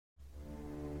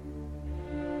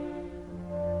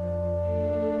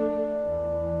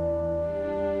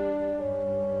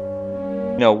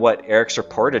what Eric's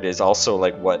reported is also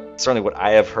like certainly what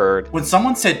I have heard. When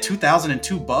someone said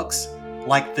 2002 bucks,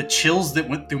 like the chills that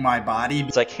went through my body.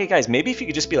 It's like, hey guys, maybe if you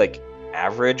could just be like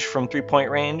average from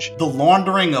 3-point range. The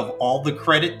laundering of all the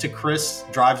credit to Chris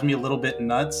drives me a little bit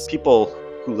nuts. People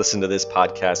who listen to this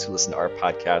podcast, who listen to our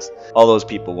podcast, all those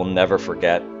people will never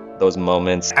forget those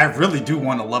moments. I really do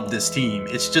want to love this team.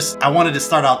 It's just I wanted to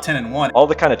start out 10-1. All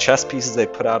the kind of chess pieces they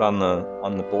put out on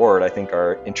the board, I think,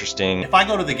 are interesting. If I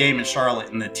go to the game in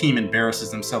Charlotte and the team embarrasses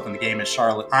themselves in the game in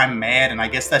Charlotte, I'm mad, and I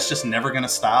guess that's just never going to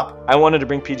stop. I wanted to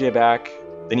bring PJ back.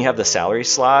 Then you have the salary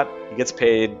slot. He gets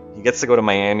paid. He gets to go to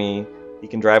Miami. He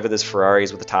can drive with his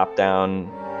Ferraris with the top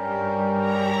down.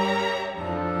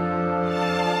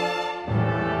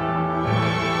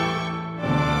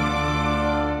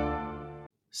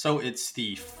 So it's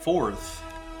the 4th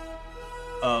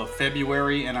of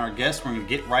February, and our guest, we're going to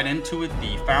get right into it.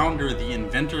 The founder, the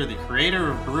inventor, the creator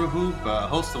of Brew Hoop,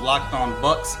 host of Locked On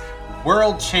Bucks,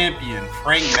 world champion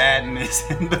Frank Madden is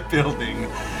in the building.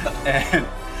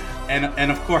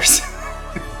 And of course,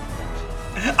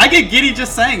 I get giddy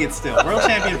just saying it still. World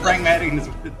champion Frank Madden is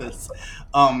with us.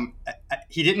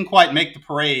 He didn't quite make the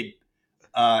parade,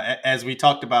 as we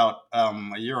talked about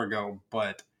a year ago,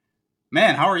 but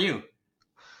man, how are you?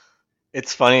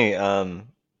 It's funny.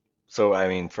 So I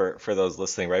mean, for those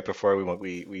listening, right before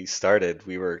we started,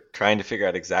 we were trying to figure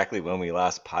out exactly when we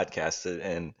last podcasted,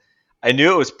 and I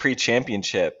knew it was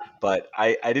pre-championship, but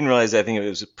I didn't realize. I think it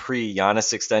was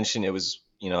pre-Giannis extension. It was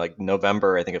like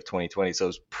November, I think, of 2020. So it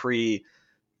was pre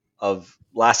of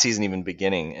last season even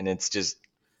beginning, and it's just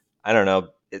I don't know,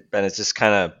 Ben. It's just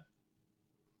kind of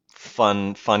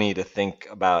funny to think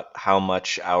about how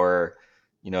much our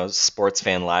sports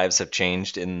fan lives have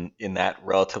changed in that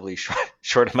relatively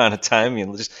short amount of time.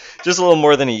 Just a little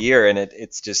more than a year, and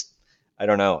it's just I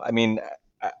don't know. I mean,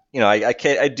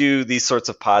 I do these sorts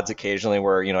of pods occasionally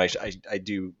where I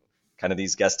do kind of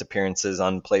these guest appearances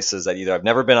on places that either I've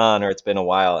never been on or it's been a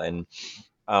while. And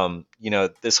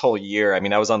this whole year, I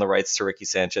mean, I was on the Rights to Ricky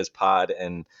Sanchez pod,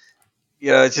 and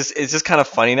it's just kind of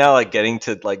funny now, like getting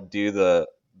to like do the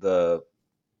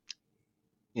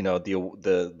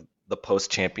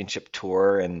post-championship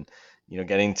tour and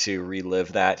getting to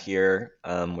relive that here,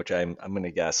 which I'm going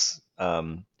to guess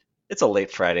it's a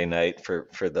late Friday night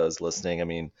for those listening. I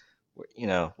mean,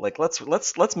 like let's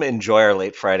enjoy our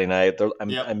late Friday night.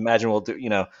 I imagine we'll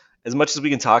do as much as we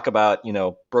can talk about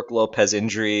Brook Lopez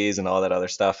injuries and all that other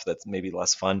stuff that's maybe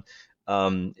less fun.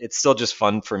 It's still just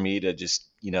fun for me to just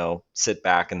sit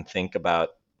back and think about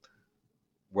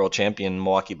world champion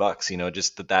Milwaukee Bucks.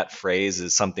 Just that phrase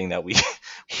is something that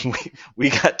we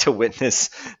got to witness,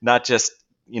 not just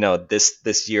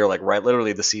this year, like right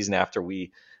literally the season after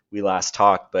we last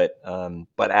talked, but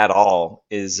at all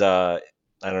is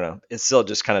I don't know, it still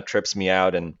just kind of trips me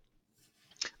out. And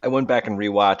I went back and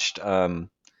rewatched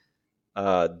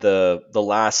the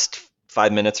last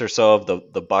 5 minutes or so of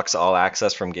the Bucks All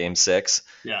Access from Game 6.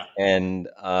 Yeah. And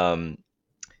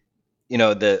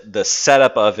the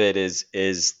setup of it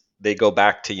is they go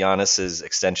back to Giannis's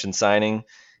extension signing,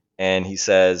 and he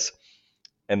says,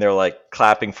 and they're like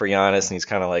clapping for Giannis, and he's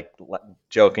kind of like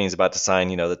joking. He's about to sign,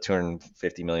 the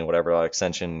 $250 million whatever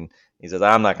extension. He says,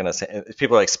 I'm not gonna say.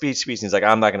 People are like speech, and he's like,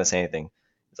 I'm not gonna say anything.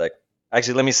 He's like,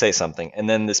 actually, let me say something. And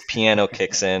then this piano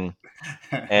kicks in,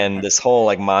 and this whole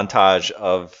like montage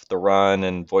of the run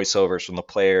and voiceovers from the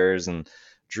players and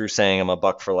Drew saying I'm a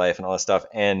Buck for life and all that stuff.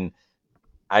 And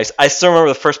I still remember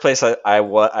the first place I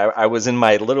was in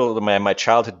my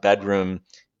childhood bedroom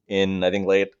in, I think,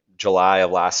 late July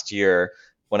of last year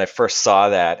when I first saw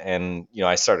that, and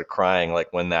I started crying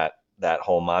like when that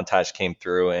whole montage came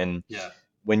through. And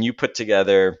when you put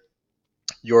together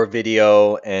your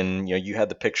video and you had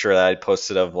the picture that I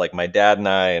posted of like my dad and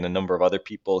I and a number of other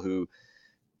people who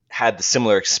had the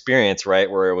similar experience, right,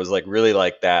 where it was like really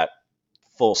like that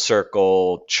full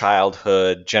circle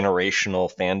childhood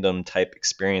generational fandom type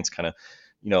experience, kind of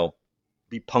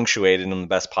be punctuated in the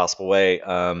best possible way.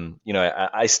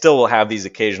 I still will have these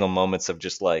occasional moments of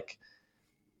just like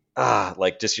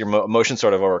just your emotions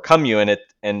sort of overcome you.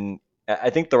 And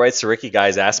I think the Rights to Ricky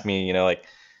guys asked me, like,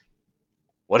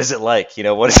 what is it like?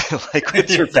 What is it like with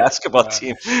your basketball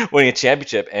team winning a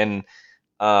championship? And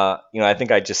I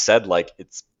think I just said like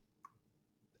it's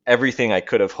everything I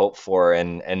could have hoped for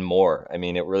and more. I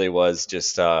mean, it really was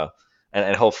just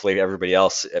and hopefully everybody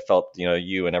else felt,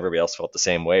 you and everybody else felt the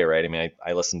same way, right? I mean,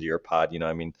 I listened to your pod,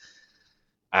 I mean,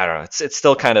 I don't know, it's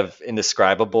still kind of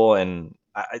indescribable. And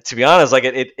to be honest, like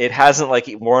it hasn't like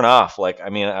worn off. Like, I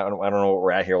mean, I don't know what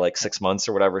we're at here, like 6 months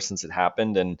or whatever since it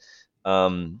happened. And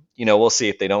We'll see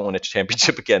if they don't win a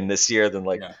championship again this year. Then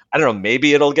like Yeah. I don't know,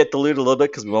 maybe it'll get diluted a little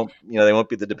bit because we won't, they won't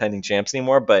be the defending champs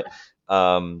anymore.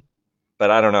 Um, but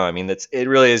I don't know. I mean, it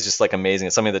really is just like amazing.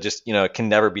 It's something that just can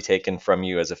never be taken from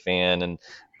you as a fan,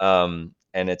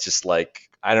 and it's just like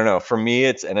I don't know. For me,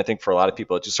 and I think for a lot of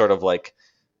people, it just sort of like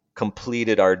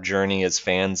completed our journey as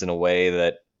fans in a way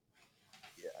that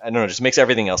I don't know, just makes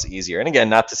everything else easier. And again,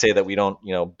 not to say that we don't,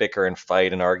 bicker and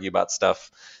fight and argue about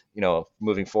stuff,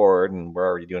 moving forward, and we're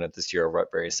already doing it this year over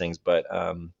various things. But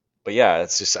yeah,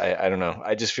 it's just I don't know.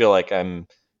 I just feel like I'm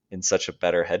in such a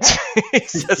better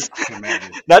headspace,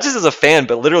 not just as a fan,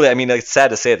 but literally. I mean, it's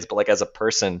sad to say this, but like as a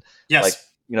person, like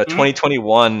Yes.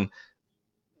 2021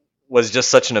 was just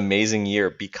such an amazing year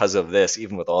because of this,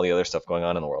 even with all the other stuff going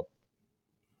on in the world.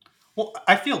 Well,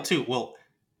 I feel too. Well,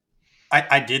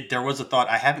 I did. There was a thought.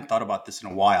 I haven't thought about this in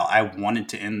a while. I wanted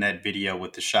to end that video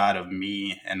with the shot of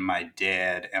me and my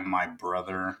dad and my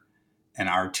brother and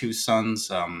our two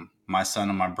sons, my son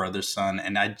and my brother's son.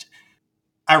 And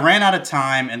I ran out of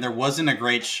time, and there wasn't a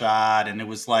great shot. And it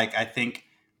was like, I think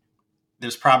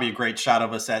there's probably a great shot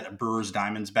of us at a Brewers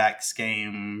Diamondbacks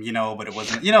game, but it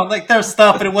wasn't, like there's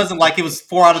stuff, but it wasn't like it was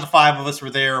 4 out of the 5 of us were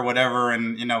there or whatever.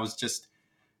 And, it was just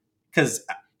because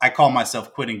I call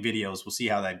myself quitting videos. We'll see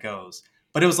how that goes.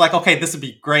 But it was like, okay, this would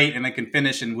be great, and I can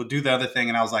finish, and we'll do the other thing.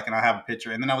 And I was like, and I have a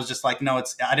picture. And then I was just like, no,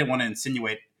 I didn't want to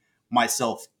insinuate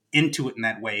myself into it in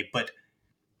that way, but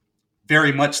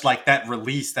very much like that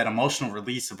release, that emotional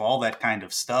release of all that kind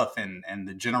of stuff, and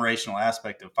the generational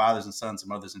aspect of fathers and sons and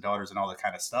mothers and daughters and all that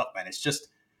kind of stuff, man. It's just,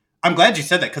 I'm glad you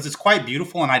said that because it's quite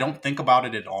beautiful, and I don't think about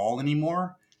it at all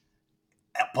anymore.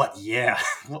 But yeah,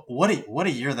 what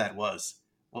a year that was.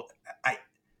 Well, I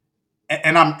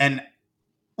and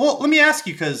well, let me ask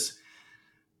you, because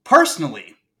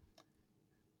personally,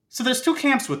 so there's two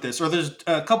camps with this, or there's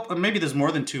a couple, maybe there's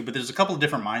more than two, but there's a couple of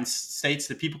different mind states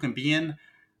that people can be in.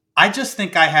 I just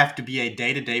think I have to be a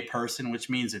day to day person, which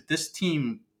means if this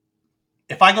team,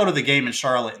 if I go to the game in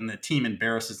Charlotte and the team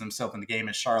embarrasses themselves in the game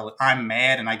in Charlotte, I'm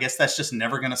mad. And I guess that's just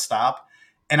never going to stop.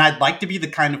 And I'd like to be the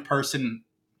kind of person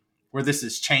where this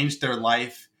has changed their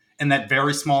life in that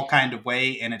very small kind of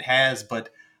way. And it has, but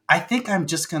I think I'm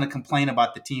just going to complain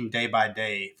about the team day by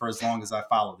day for as long as I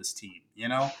follow this team,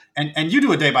 and you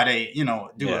do a day by day, do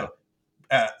Yeah.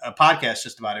 a podcast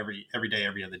just about every day,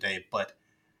 every other day. But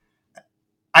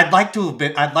I'd like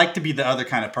to be the other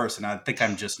kind of person. I think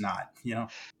I'm just not.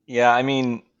 Yeah, I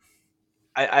mean,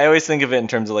 I always think of it in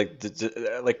terms of like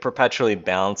like perpetually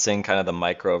balancing kind of the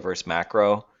micro versus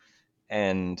macro,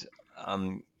 and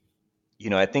um,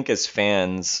 I think as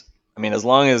fans, I mean, as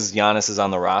long as Giannis is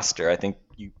on the roster, I think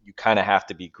you kind of have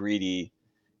to be greedy,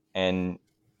 and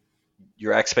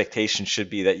your expectation should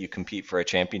be that you compete for a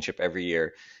championship every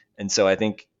year. And so I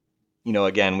think,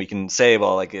 again, we can say,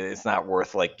 well, like it's not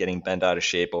worth like getting bent out of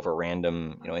shape over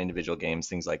random, individual games,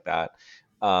 things like that.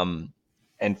 Um,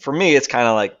 and for me, it's kind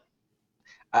of like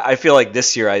I feel like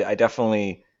this year I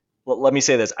definitely let me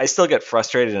say this: I still get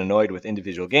frustrated and annoyed with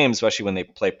individual games, especially when they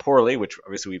play poorly, which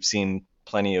obviously we've seen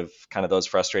plenty of kind of those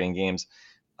frustrating games.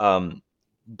 Um,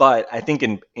 but I think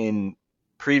in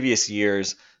previous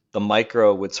years, the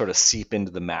micro would sort of seep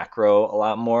into the macro a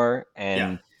lot more,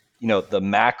 Yeah. and the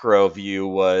macro view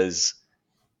was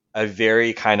a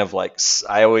very kind of like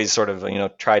I always sort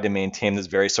of tried to maintain this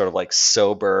very sort of like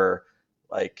sober,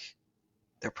 like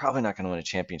they're probably not going to win a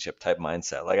championship type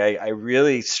mindset. Like I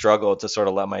really struggled to sort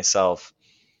of let myself,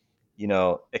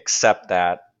 accept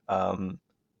that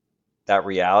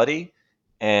reality,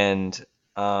 and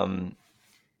um,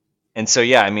 and so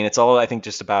yeah, I mean, it's all I think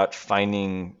just about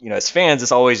finding, as fans,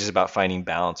 it's always just about finding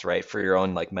balance, right, for your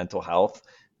own like mental health,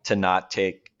 to not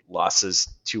take losses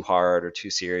too hard or too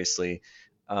seriously.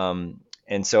 And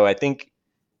so I think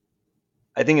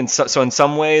in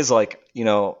some ways, like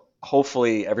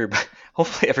hopefully everybody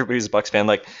hopefully everybody's a Bucks fan,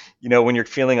 like when you're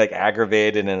feeling like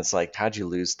aggravated and it's like how'd you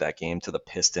lose that game to the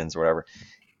Pistons or whatever,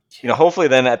 hopefully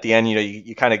then at the end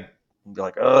you kind of be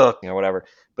like oh whatever,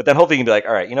 but then hopefully you can be like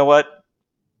all right, you know what,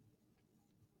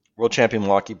 world champion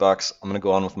Milwaukee Bucks, I'm gonna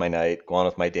go on with my night, go on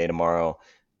with my day tomorrow.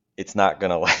 It's not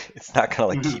gonna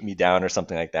like keep me down or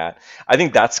something like that. I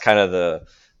think that's kind of the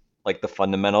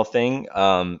fundamental thing,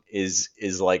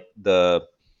 is like the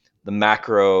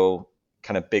macro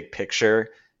kind of big picture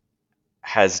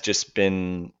has just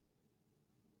been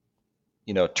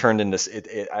turned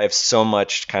into I have so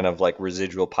much kind of like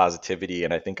residual positivity,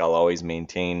 and I think I'll always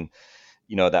maintain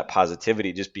that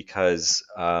positivity just because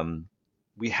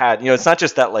we had it's not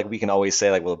just that like we can always say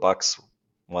like well the Bucks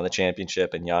won the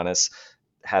championship and Giannis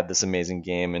had this amazing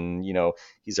game and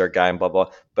he's our guy and blah blah,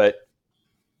 but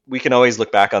we can always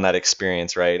look back on that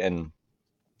experience, right, and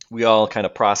we all kind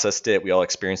of processed it. We all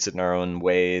experienced it in our own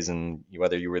ways. And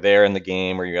whether you were there in the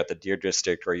game or you're at the Deer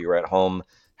District or you were at home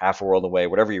half a world away,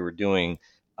 whatever you were doing,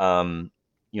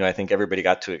 I think everybody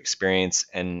got to experience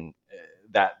and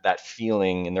that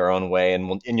feeling in their own way,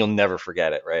 and you'll never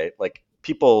forget it, right? Like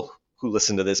people who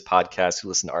listen to this podcast, who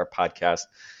listen to our podcast,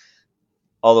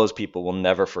 all those people will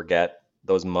never forget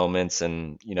those moments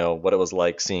and what it was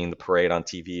like seeing the parade on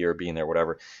TV or being there,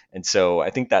 whatever. And so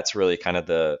I think that's really kind of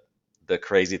the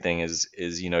crazy thing is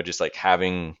just like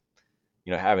having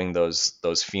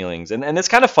those feelings, and it's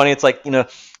kind of funny. It's like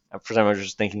for some I was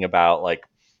just thinking about like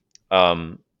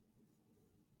um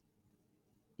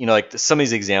like some of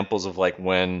these examples of like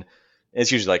when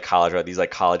it's usually like college, right? These like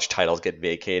college titles get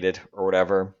vacated or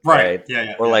whatever, right? Yeah,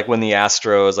 yeah, Or yeah. like when the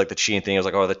Astros, like the cheating thing, it was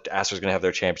like, oh, the Astros gonna have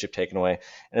their championship taken away,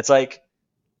 and it's like,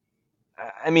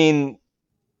 I mean,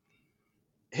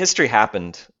 history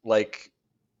happened. Like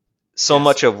so Yes.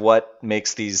 much of what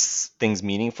makes these things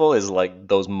meaningful is like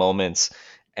those moments,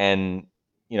 and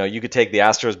you could take the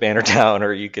Astros banner down,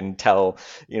 or you can tell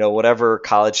whatever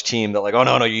college team that like, oh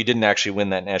no, you didn't actually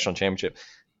win that national championship.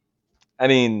 I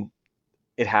mean,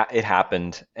 it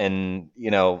happened, and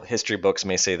history books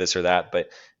may say this or that,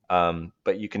 but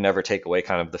you can never take away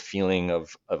kind of the feeling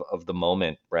of the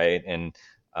moment, right? And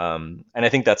I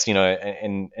think that's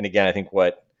and again, I think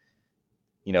what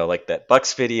like that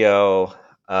Bucks video,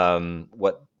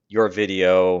 what your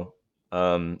video.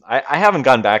 I haven't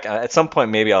gone back. At some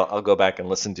point, maybe I'll go back and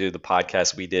listen to the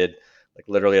podcast we did, like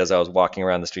literally as I was walking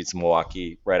around the streets of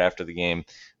Milwaukee right after the game.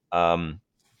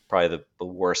 Probably the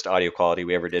worst audio quality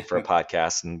we ever did for a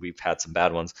podcast, and we've had some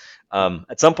bad ones.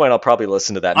 At some point, I'll probably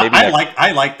listen to that. Maybe next.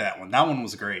 I like that one. That one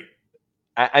was great.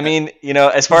 I mean,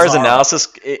 as far as analysis,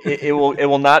 it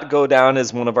will not go down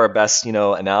as one of our best,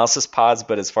 analysis pods.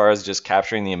 But as far as just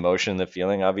capturing the emotion, the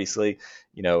feeling, obviously,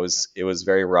 it was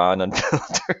very raw and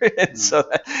unfiltered. And so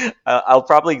I'll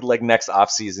probably like next off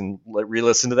season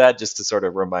re-listen to that just to sort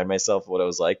of remind myself what it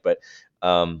was like.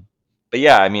 But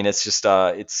yeah, I mean, it's just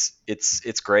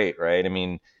it's great, right? I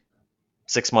mean,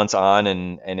 6 months on,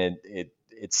 and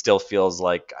it still feels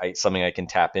like something I can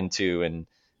tap into, and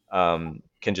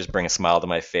can just bring a smile to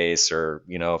my face. Or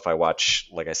if I watch,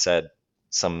 like I said,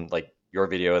 some like your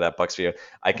video, that Bucks video,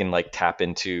 I can like tap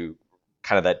into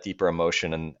kind of that deeper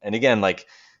emotion. And again, like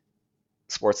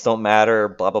sports don't matter,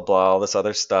 blah blah blah, all this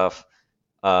other stuff.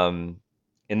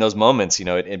 In those moments,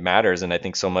 it matters, and I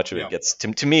think so much of it gets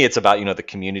to me. It's about the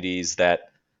communities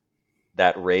that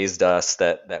raised us,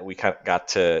 that we kind of got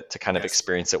to kind of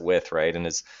experience it with, right? And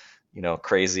as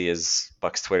crazy as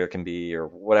Bucks Twitter can be or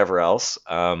whatever else,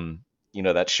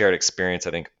 that shared experience,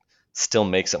 I think, still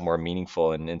makes it more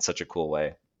meaningful and in such a cool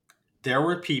way. There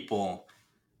were people.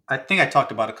 I think I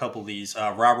talked about a couple of these.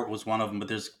 Robert was one of them, but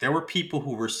there were people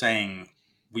who were saying,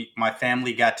 my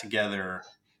family got together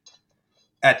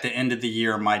at the end of the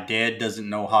year. My dad doesn't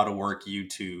know how to work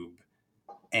YouTube,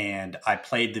 and I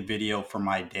played the video for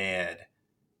my dad,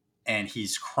 and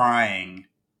he's crying,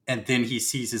 and then he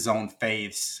sees his own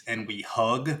face, and we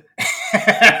hug.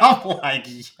 And I'm like,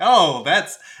 yo,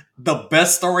 that's the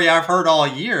best story I've heard all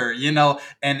year,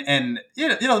 and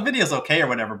the video's okay or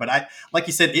whatever, but like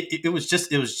you said, it was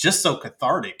just so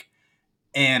cathartic.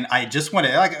 And I just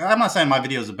wanted, like, I'm not saying my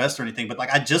video is the best or anything, but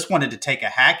like, I just wanted to take a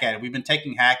hack at it. We've been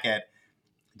taking hack at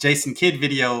Jason Kidd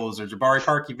videos or Jabari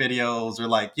Parkey videos, or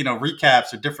like,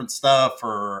 recaps or different stuff,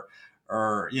 or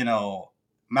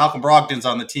Malcolm Brogdon's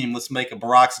on the team, let's make a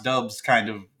Barack's Dubs kind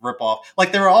of ripoff.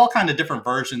 Like, there were all kind of different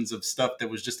versions of stuff that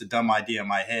was just a dumb idea in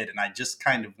my head, and I just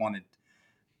kind of wanted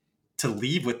to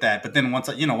leave with that. But then once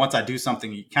I do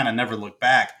something, you kind of never look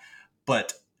back.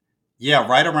 But yeah,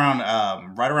 right around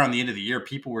the end of the year,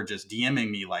 people were just DMing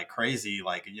me like crazy.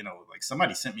 Like, like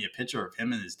somebody sent me a picture of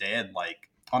him and his dad like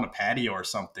on a patio or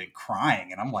something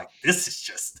crying, and I'm like, this is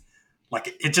just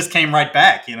like, it just came right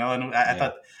back, and I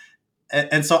thought.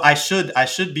 And so I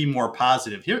should be more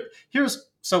positive.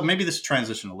 So maybe this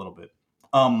transition a little bit.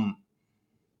 I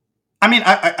mean,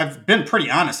 I've been pretty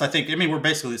honest. I think, we're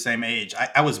basically the same age.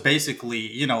 I was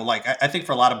basically, like, I think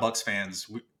for a lot of Bucks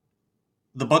fans,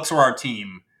 the Bucks were our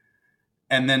team.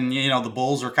 And then, the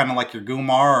Bulls are kind of like your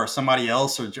Gumar or somebody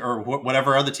else, or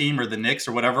whatever other team, or the Knicks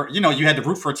or whatever. You had to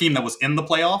root for a team that was in the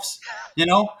playoffs,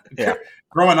 Yeah.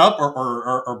 growing up,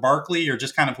 or Barkley, or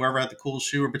just kind of whoever had the cool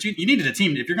shoe. But you needed a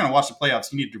team. If you're going to watch the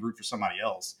playoffs, you needed to root for somebody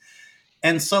else.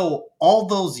 And so all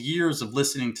those years of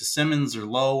listening to Simmons or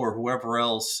Lowe or whoever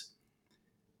else,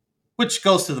 which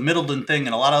goes to the Middleton thing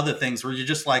and a lot of other things, where you're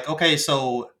just like, okay,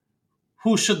 so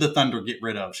who should the Thunder get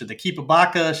rid of? Should they keep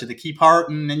Ibaka? Should they keep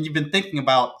Harden? And you've been thinking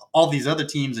about all these other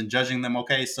teams and judging them.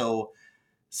 Okay, so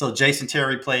So Jason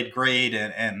Terry played great,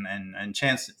 and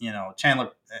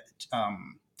Chandler,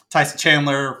 Tyson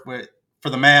Chandler for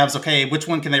the Mavs. Okay, which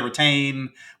one can they retain?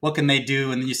 What can they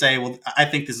do? And then you say, well, I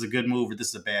think this is a good move or this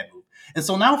is a bad move. And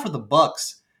so now for the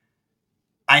Bucks,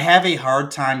 I have a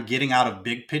hard time getting out of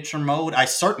big picture mode. I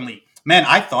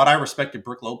thought I respected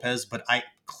Brook Lopez, but I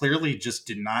clearly just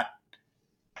did not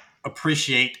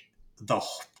appreciate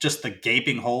just the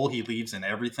gaping hole he leaves in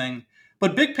everything.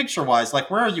 But big picture wise,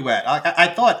 like, where are you at?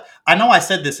 I know I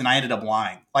said this and I ended up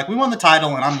lying. Like, we won the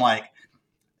title and I'm like,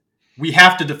 we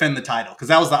have to defend the title because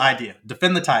that was the idea.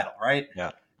 Defend the title, right? Yeah.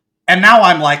 And now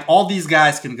I'm like, all these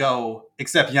guys can go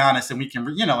except Giannis and we can,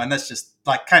 and that's just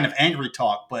like kind of angry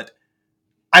talk. But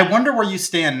I wonder where you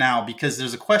stand now because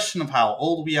there's a question of how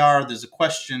old we are. There's a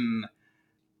question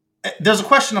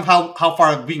of how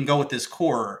far we can go with this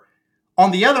core. On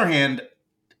the other hand,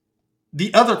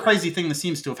 the other crazy thing that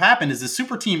seems to have happened is the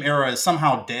super team era is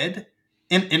somehow dead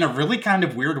in a really kind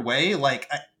of weird way. Like,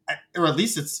 or at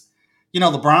least it's,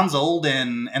 LeBron's old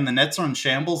and the Nets are in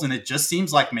shambles, and it just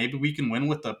seems like maybe we can win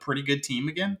with a pretty good team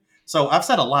again. So I've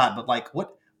said a lot, but like,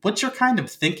 what's your kind of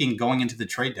thinking going into the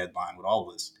trade deadline with all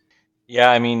this?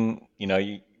 Yeah, I mean,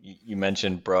 you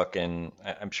mentioned Brook, and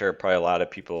I'm sure probably a lot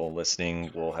of people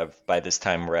listening will have by this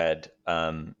time read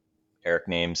Eric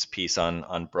Name's piece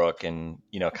on Brook, and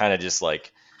kind of just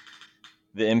like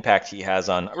the impact he has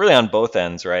on both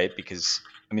ends, right? Because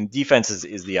I mean, defense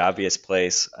is the obvious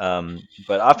place, but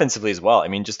offensively as well. I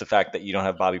mean, just the fact that you don't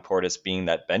have Bobby Portis being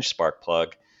that bench spark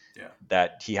plug,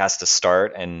 that he has to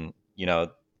start, and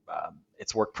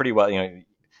it's worked pretty well. It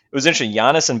was interesting.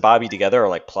 Giannis and Bobby together are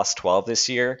like plus 12 this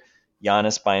year.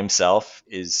 Giannis by himself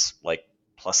is like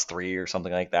 +3 or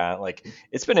something like that. Like,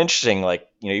 it's been interesting. Like,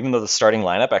 even though the starting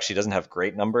lineup actually doesn't have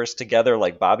great numbers together,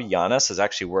 like Bobby Giannis has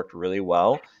actually worked really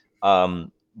well.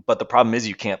 But the problem is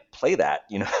you can't play that,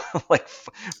 like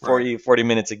 40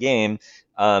 minutes a game,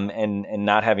 and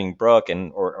not having Brook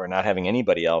or not having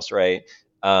anybody else, right?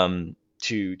 To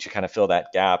kind of fill that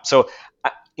gap. So,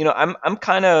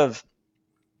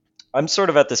 I'm sort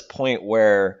of at this point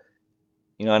where,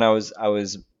 and I was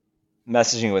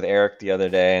messaging with Eric the other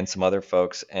day and some other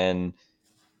folks, and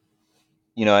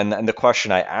and the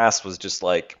question I asked was just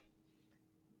like,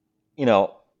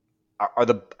 are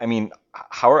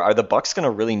the Bucks going to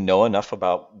really know enough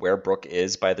about where Brook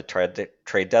is by the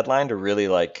trade deadline to really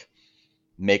like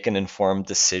make an informed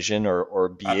decision or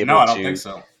be able to? No, I don't think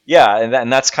so. Yeah,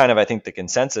 and that's kind of, I think, the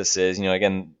consensus is,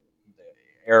 again,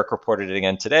 Eric reported it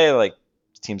again today, like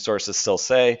team sources still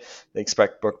say they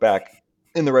expect Brook back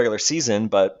in the regular season,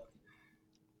 but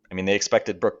I mean, they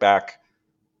expected Brook back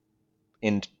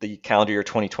in the calendar year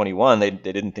 2021. They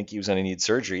didn't think he was going to need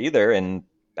surgery either, and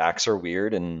backs are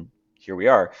weird, and here we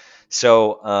are.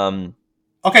 So,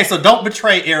 okay, so don't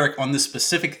betray Eric on this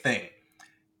specific thing.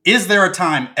 Is there a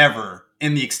time ever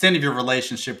in the extent of your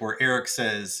relationship where Eric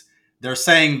says, they're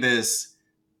saying this,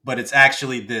 but it's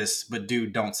actually this, but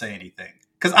dude, don't say anything?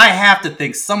 Because I have to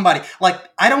think somebody, like,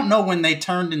 I don't know when they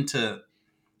turned into,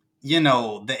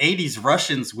 the 80s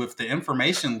Russians with the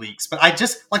information leaks, but I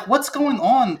just, like, what's going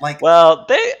on? Like, well,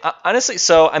 they honestly,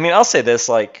 so, I mean, I'll say this,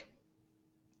 like,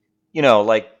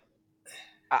 like,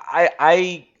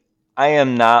 I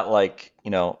am not like,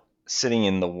 sitting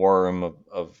in the war room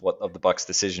of the Bucks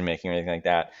decision making or anything like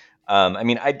that. I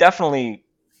mean, I definitely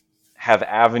have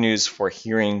avenues for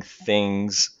hearing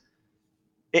things.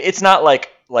 It's not like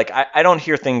I don't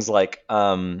hear things like,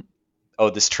 oh,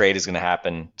 this trade is going to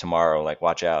happen tomorrow. Like,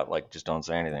 watch out. Like, just don't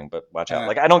say anything, but watch out.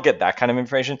 Like, I don't get that kind of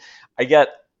information. I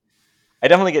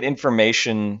definitely get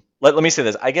information. Let me say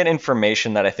this. I get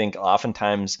information that I think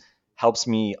oftentimes helps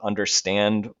me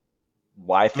understand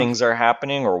why things are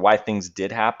happening or why things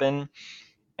did happen.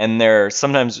 And they're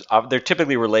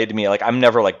typically relayed to me. Like, I'm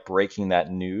never like breaking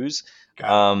that news.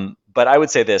 But I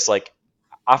would say this, like,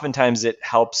 oftentimes it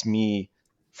helps me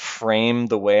frame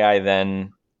the way I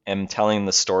then am telling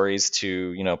the stories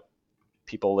to,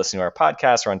 people listening to our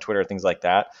podcast or on Twitter, things like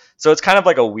that. So it's kind of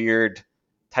like a weird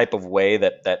type of way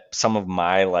that some of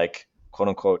my, like, quote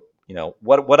unquote,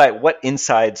 what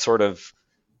inside sort of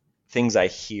things I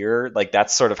hear, like,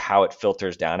 that's sort of how it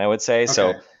filters down, I would say. Okay.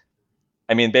 So,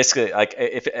 I mean, basically, like,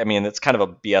 it's kind of a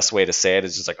BS way to say it.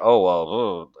 It's just like, oh,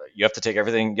 well, you have to take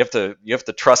everything. You have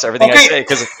to trust everything I say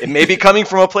because it may be coming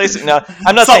from a place. Now,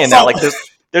 I'm not saying that. Like,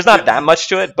 there's not that much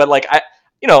to it, but like,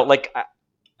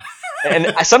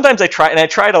 sometimes I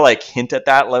try to like hint at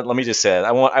that. Let me just say it.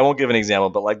 I won't give an example,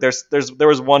 but like, there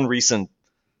was one recent.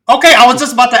 Okay, I was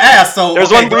just about to ask. So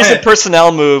there's one recent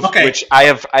personnel move, which I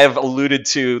have alluded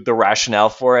to the rationale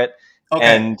for it,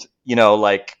 and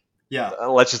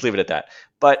let's just leave it at that.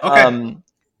 But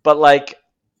but like,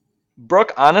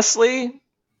 Brooke, honestly,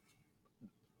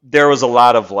 there was a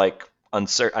lot of like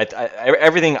uncertain.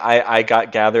 Everything I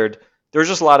got gathered, there was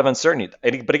just a lot of uncertainty.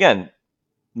 But again,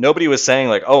 nobody was saying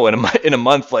like, oh, in a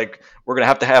month, like we're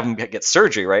gonna have him get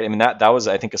surgery, right? I mean, that was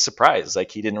I think a surprise.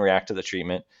 Like he didn't react to the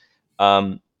treatment,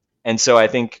 um, and so I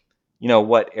think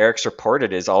what Eric's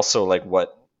reported is also like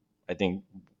what I think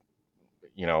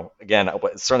again,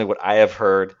 certainly what I have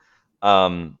heard.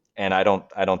 And I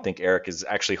don't think Eric is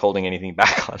actually holding anything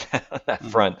back on that Mm-hmm.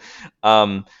 front.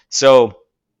 So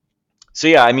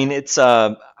yeah, I mean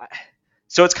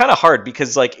so it's kind of hard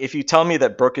because like if you tell me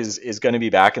that Brooke is going to be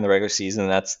back in the regular season,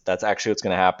 that's actually what's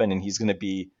going to happen, and he's going to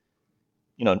be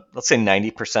let's say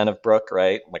 90% of Brooke,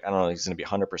 right? Like I don't know, if he's going to be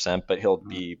 100%, but he'll Mm-hmm.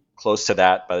 be close to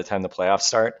that by the time the playoffs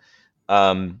start.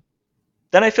 Um,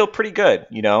 then I feel pretty good.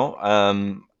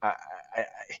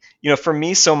 For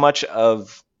me, so much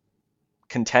of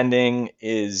contending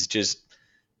is just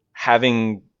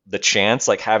having the chance,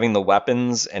 like having the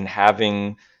weapons and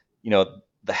having,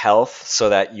 the health so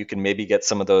that you can maybe get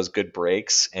some of those good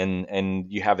breaks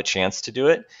and you have a chance to do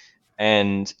it.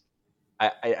 And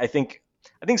I think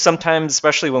sometimes,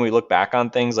 especially when we look back on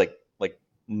things like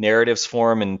narratives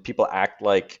form and people act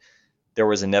like there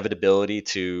was inevitability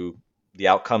to the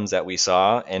outcomes that we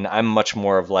saw. And I'm much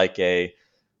more of like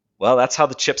well, that's how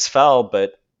the chips fell,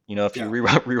 but if you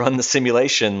Yeah. rerun the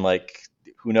simulation, like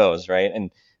who knows, right?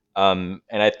 And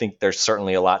I think there's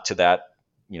certainly a lot to that.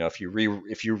 If you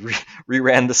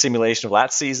reran the simulation of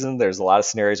last season, there's a lot of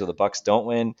scenarios where the Bucks don't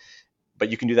win, but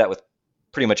you can do that with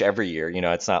pretty much every year.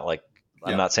 It's not like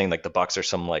I'm Yeah. not saying like the Bucks are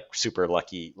some like super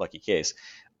lucky case.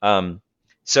 Um,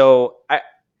 so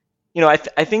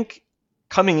I think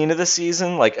coming into the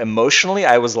season, like emotionally,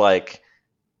 I was like,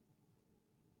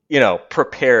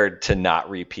 prepared to not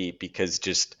repeat because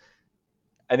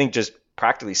I think just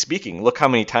practically speaking, look how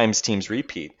many times teams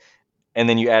repeat. And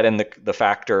then you add in the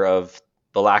factor of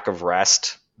the lack of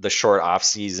rest, the short off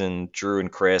season, Drew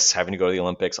and Chris having to go to the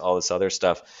Olympics, all this other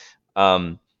stuff.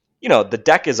 Um, the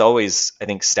deck is always, I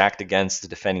think, stacked against the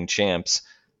defending champs,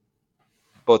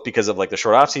 both because of like the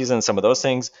short off season, some of those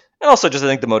things, and also just I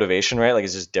think the motivation, right? Like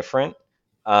it's just different.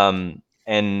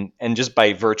 And just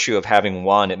by virtue of having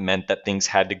won, it meant that things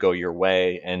had to go your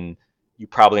way, and you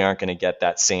probably aren't going to get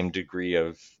that same degree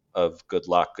of good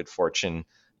luck, good fortune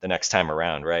the next time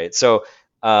around, right?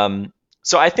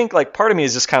 So I think like part of me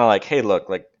is just kind of like, hey, look,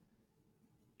 like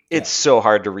Yeah. it's so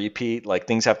hard to repeat. Like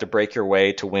things have to break your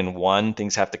way to win one.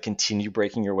 Things have to continue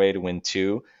breaking your way to win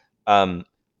two. Um,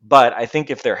 but I think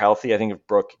if they're healthy, I think if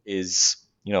Brooke is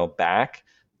back,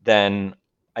 then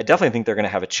I definitely think they're going to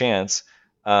have a chance.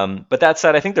 But that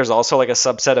said, I think there's also like a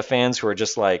subset of fans who are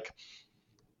just like,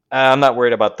 I'm not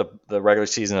worried about the regular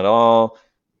season at all.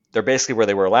 They're basically where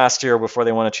they were last year before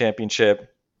they won a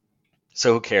championship.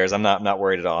 So who cares? I'm not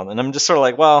worried at all. And I'm just sort of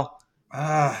like, well,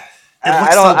 Uh, it I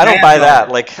looks don't so I don't bad buy though. that.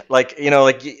 Like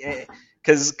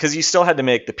because you still had to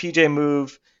make the PJ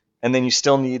move, and then you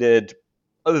still needed,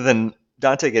 other than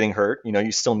Dante getting hurt,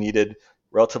 you still needed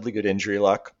relatively good injury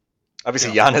luck.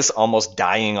 Obviously, Yeah. Giannis almost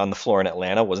dying on the floor in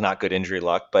Atlanta was not good injury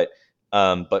luck, but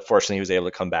fortunately he was able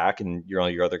to come back, and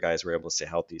your other guys were able to stay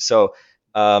healthy.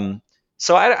 Um,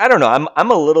 so I don't know.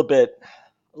 I'm a little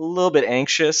bit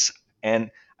anxious, and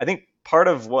I think part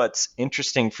of what's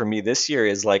interesting for me this year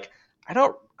is like I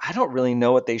don't really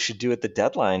know what they should do at the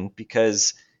deadline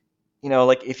because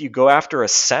like if you go after a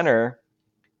center,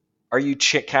 are you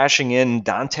cashing in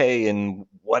Dante and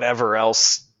whatever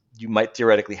else you might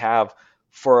theoretically have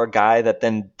for a guy that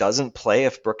then doesn't play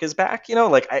if Brooke is back?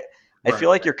 Like I Right. feel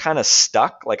like you're kind of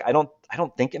stuck. Like I don't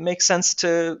think it makes sense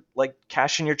to like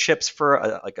cash in your chips for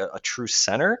a true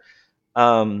center.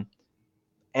 Um,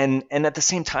 and at the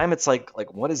same time, it's like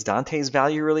what is Dante's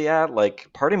value really at?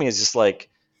 Like part of me is just like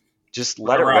just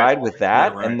Let let it it ride. ride with Let it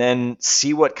that ride. and then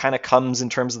see what kind of comes in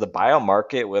terms of the buyout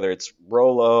market, whether it's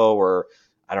Rolo or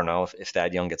I don't know if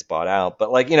Thad Young gets bought out,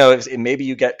 but like if maybe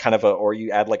you get kind of or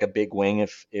you add like a big wing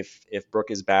if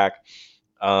Brooke is back,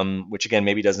 which again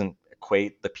maybe doesn't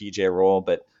equate the PJ role,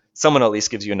 but someone at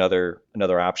least gives you another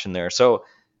option there. So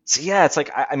yeah, it's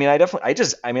like I mean I definitely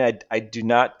I do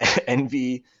not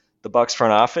envy the Bucks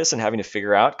front office and having to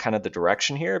figure out kind of the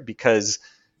direction here because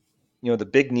the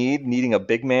big needing a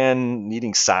big man,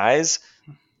 needing size,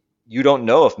 you don't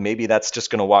know if maybe that's just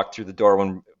going to walk through the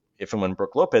door if and when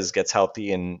Brooke Lopez gets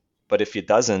healthy, but if it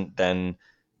doesn't, then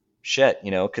shit,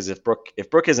 because if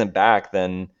Brooke isn't back,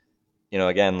 then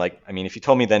again, like I mean, if you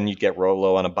told me then you'd get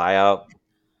Rolo on a buyout,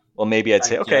 well, maybe I'd I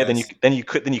say okay, then you guess. then you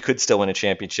could then you could still win a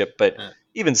championship, but Uh,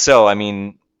 even so, I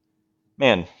mean,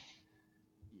 man,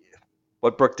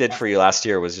 what Brooke did for you last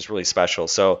year was just really special.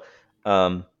 So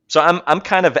So I'm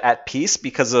kind of at peace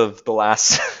because of the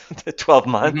last 12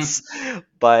 months,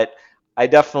 but I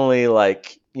definitely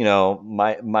like,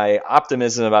 my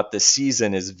optimism about this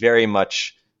season is very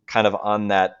much kind of on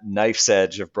that knife's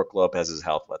edge of Brook Lopez's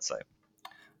health, let's say.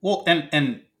 Well,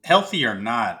 and healthy or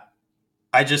not,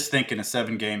 I just think in a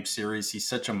 7-game series, he's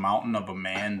such a mountain of a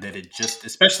man that it just,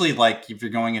 especially like if you're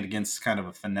going in against kind of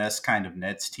a finesse kind of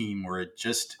Nets team where it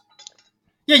just,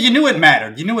 yeah, you knew it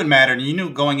mattered. You knew it mattered. And you knew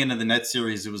going into the Nets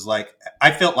series, it was like,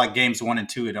 I felt like games 1 and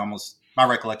 2, it almost, my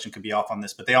recollection could be off on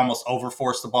this, but they almost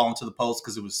overforced the ball into the post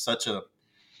because it was such a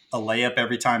layup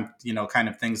every time, kind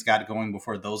of things got going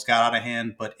before those got out of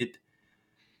hand. But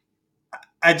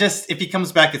if he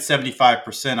comes back at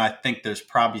 75%, I think there's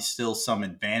probably still some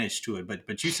advantage to it.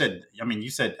 But you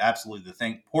said absolutely the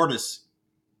thing. Portis,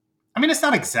 I mean, it's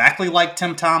not exactly like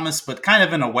Tim Thomas, but kind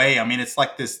of in a way. I mean, it's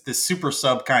like this super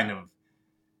sub kind of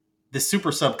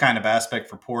aspect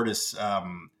for Portis,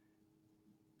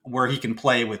 where he can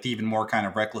play with even more kind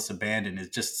of reckless abandon.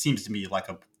 It just seems to me like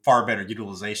a far better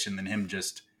utilization than him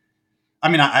just. I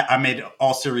mean, I made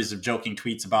all series of joking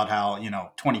tweets about how,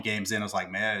 20 games in, I was like,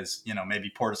 man,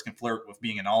 maybe Portis can flirt with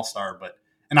being an all-star,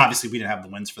 and obviously we didn't have the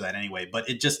wins for that anyway, but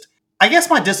it just, I guess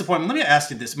my disappointment, let me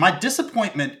ask you this, my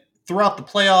disappointment throughout the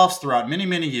playoffs, throughout many,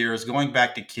 many years, going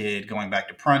back to Kidd, going back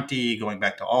to Prunty, going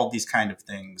back to all these kind of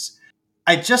things,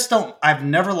 I've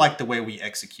never liked the way we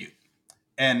execute.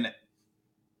 And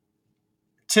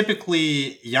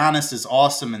typically Giannis is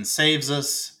awesome and saves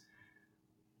us,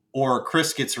 or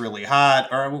Chris gets really hot,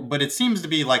 but it seems to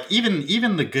be like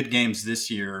even the good games this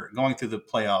year, going through the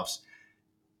playoffs,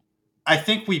 I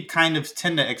think we kind of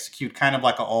tend to execute kind of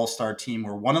like an all-star team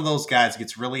where one of those guys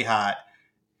gets really hot,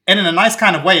 and in a nice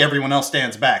kind of way, everyone else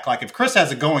stands back. Like if Chris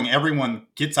has it going, everyone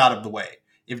gets out of the way.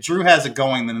 If Drew has it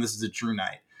going, then this is a Drew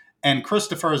night. And Chris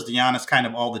defers to Giannis kind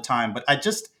of all the time, but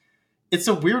it's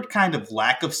a weird kind of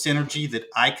lack of synergy that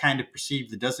I kind of perceive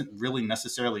that doesn't really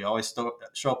necessarily always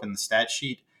show up in the stat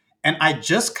sheet. And I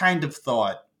just kind of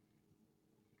thought,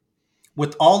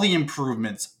 with all the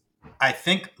improvements, I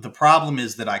think the problem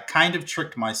is that I kind of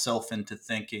tricked myself into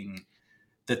thinking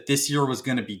that this year was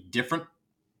going to be different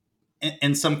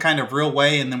in some kind of real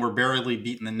way. And then we're barely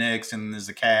beating the Knicks, and there's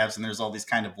the Cavs, and there's all these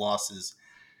kind of losses.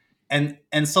 And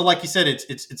so, like you said,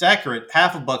 it's accurate.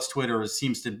 Half of Bucks Twitter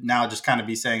seems to now just kind of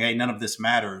be saying, hey, none of this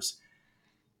matters.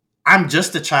 I'm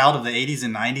just a child of the 80s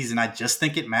and 90s, and I just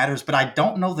think it matters, but I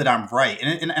don't know that I'm right.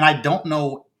 And I don't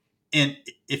know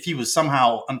if he was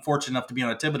somehow unfortunate enough to be on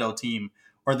a Thibodeau team,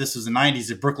 or this was the 90s,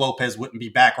 if Brook Lopez wouldn't be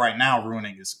back right now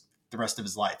ruining the rest of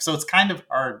his life. So it's kind of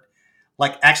hard,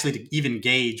 like, actually to even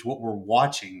gauge what we're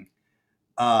watching.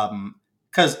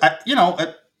 Because,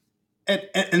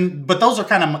 but those are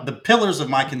kind of the pillars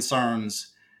of my concerns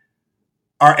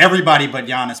are everybody but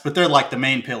Giannis, but they're like the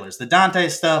main pillars. The Dante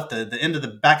stuff, the end of the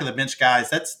back of the bench guys,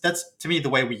 that's to me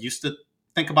the way we used to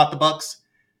think about the Bucks,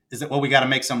 is that, well, we got to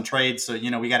make some trades. So,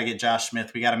 we got to get Josh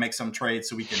Smith. We got to make some trades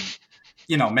so we can,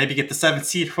 maybe get the 7th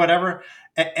seed or whatever.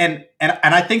 And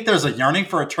I think there's a yearning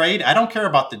for a trade. I don't care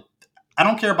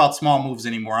about small moves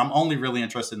anymore. I'm only really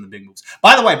interested in the big moves.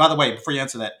 By the way, before you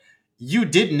answer that, you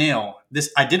did nail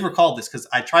this. I did recall this because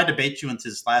I tried to bait you into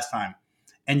this last time.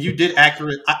 And you did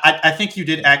I think you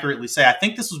did accurately say, I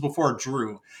think this was before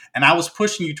Drew, and I was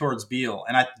pushing you towards Beal,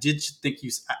 and I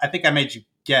think I made you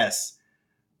guess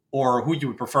or who you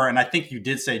would prefer, and I think you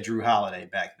did say Drew Holiday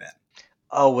back then.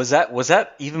 Oh, was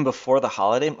that even before the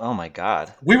Holiday? Oh my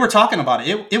God, we were talking about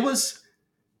it. It was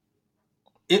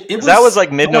that was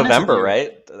like mid-November,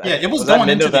 right? Yeah, it was going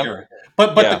into the year.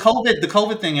 But yeah. the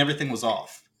COVID thing, everything was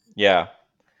off. Yeah.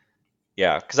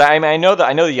 Yeah, because I know the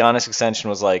Giannis extension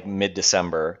was like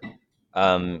mid-December,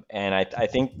 and I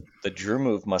think the Drew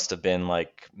move must have been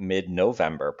like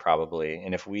mid-November probably.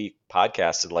 And if we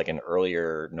podcasted like in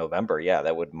earlier November, yeah,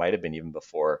 that might have been even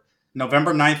before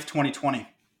November 9th, 2020.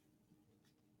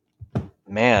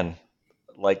 Man,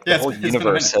 like the whole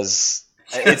universe has.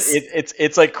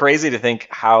 It's like crazy to think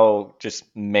how just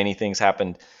many things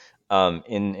happened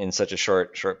in such a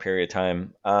short period of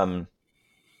time.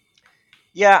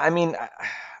 Yeah, I mean,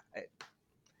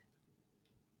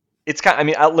 it's kind. I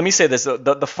mean, let me say this: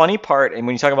 the funny part, and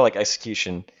when you talk about like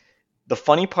execution, the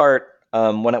funny part,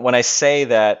 when I say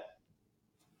that,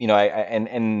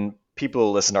 and people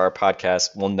who listen to our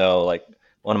podcast will know, like,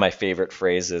 one of my favorite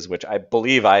phrases, which I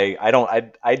believe I'm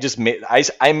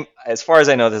as far as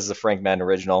I know, this is a Frank Madden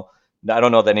original. I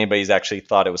don't know that anybody's actually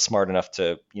thought it was smart enough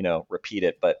to repeat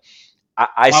it, but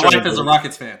my wife is a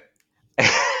Rockets fan.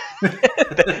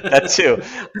 That too,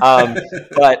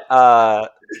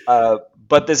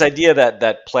 but this idea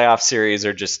that playoff series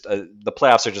are just the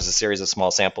playoffs are just a series of small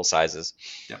sample sizes.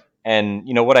 Yeah. And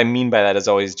what I mean by that is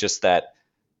always just that,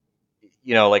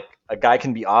 like a guy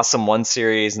can be awesome one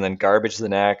series and then garbage the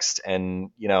next.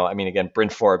 And, I mean, again, Bryn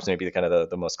Forbes may be the kind of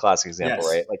the most classic example,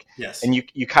 Yes. right? Like, Yes. and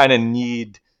you kind of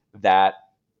need that,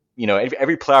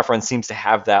 every playoff run seems to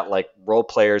have that like role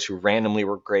players who randomly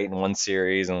were great in one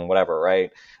series and whatever,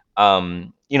 right?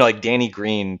 Like Danny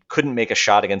Green couldn't make a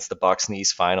shot against the Bucks in the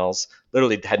East Finals.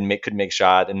 Literally couldn't make a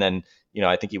shot, and then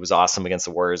I think he was awesome against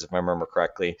the Warriors if I remember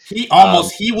correctly. He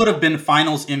would have been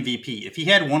Finals MVP if he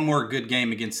had one more good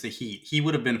game against the Heat. He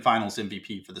would have been Finals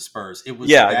MVP for the Spurs.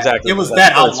 Yeah, exactly. It was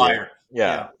That's that Spurs year. outlier.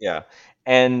 Yeah, Yeah. yeah,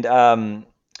 and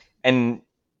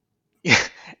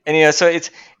and so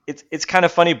it's kind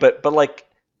of funny, but like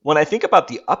when I think about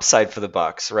the upside for the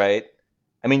Bucks, right?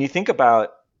 I mean, you think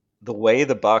about the way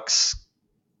the Bucks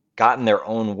got in their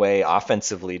own way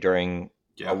offensively during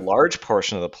a Yeah. large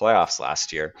portion of the playoffs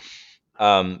last year,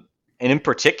 and in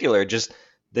particular, just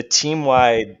the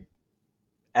team-wide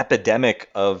epidemic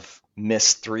of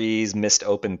missed threes, missed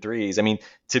open threes. I mean,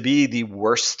 to be the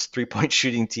worst three-point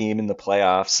shooting team in the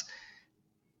playoffs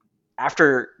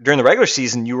during the regular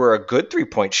season, you were a good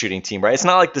three-point shooting team, right? It's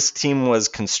not like this team was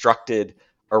constructed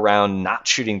around not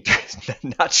shooting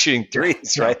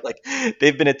threes, No. right? Like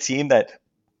they've been a team that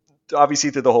obviously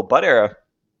through the whole Bud era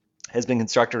has been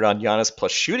constructed around Giannis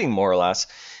plus shooting more or less.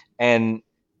 And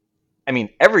I mean,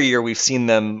 every year we've seen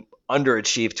them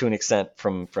underachieve to an extent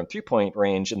from 3-point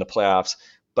range in the playoffs,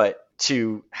 but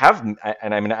to have,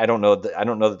 and I mean, I don't know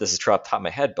that this is true off the top of my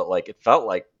head, but like it felt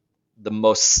like the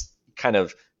most kind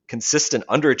of consistent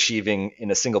underachieving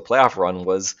in a single playoff run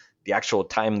was the actual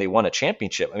time they won a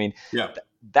championship. I mean, Yeah.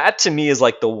 that to me is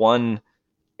like the one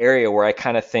area where I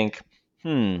kind of think,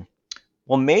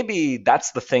 well, maybe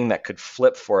that's the thing that could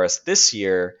flip for us this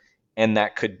year, and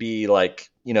that could be like,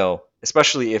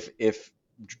 especially if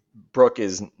Brook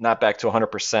is not back to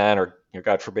 100%, or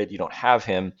God forbid you don't have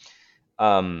him.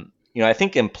 I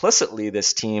think implicitly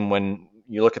this team, when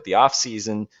you look at the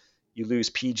offseason, you lose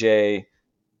PJ,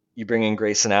 you bring in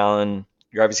Grayson Allen,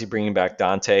 you're obviously bringing back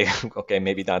Dante. Okay,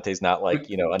 maybe Dante's not like,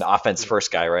 an offense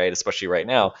first guy, right? Especially right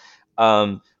now.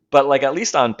 But like at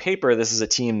least on paper, this is a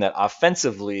team that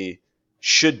offensively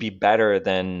should be better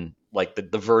than like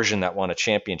the version that won a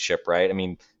championship, right? I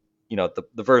mean,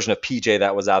 the version of PJ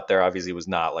that was out there obviously was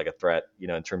not like a threat,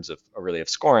 in terms of really of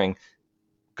scoring.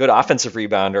 Good offensive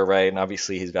rebounder, right? And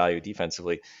obviously he's valued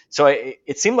defensively. So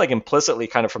it seemed like implicitly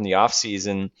kind of from the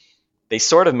offseason, they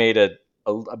sort of made a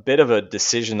bit of a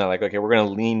decision that like, okay, we're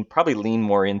going to probably lean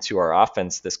more into our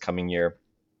offense this coming year.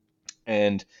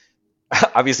 And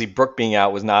obviously Brook being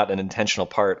out was not an intentional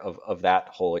part of that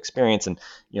whole experience. And,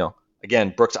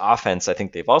 again, Brook's offense, I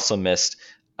think they've also missed.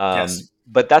 Yes.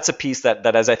 But that's a piece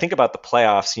that as I think about the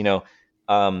playoffs,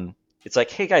 it's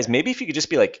like, hey guys, maybe if you could just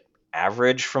be like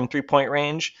average from 3-point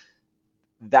range,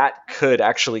 that could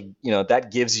actually,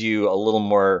 that gives you a little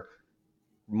more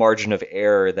margin of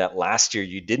error that last year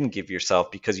you didn't give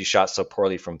yourself because you shot so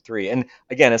poorly from three. And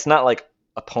again, it's not like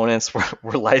opponents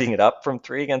were lighting it up from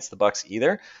three against the Bucks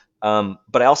either.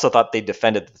 But I also thought they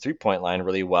defended the 3-point line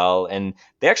really well. And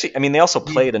they actually, I mean, they also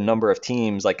played a number of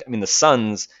teams. Like, I mean, the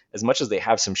Suns, as much as they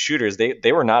have some shooters,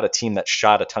 they were not a team that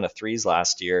shot a ton of threes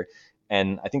last year.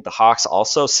 And I think the Hawks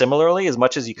also similarly, as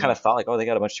much as you kind of thought like, oh, they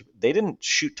got a bunch they didn't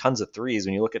shoot tons of threes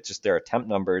when you look at just their attempt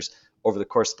numbers over the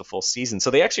course of the full season. So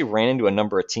they actually ran into a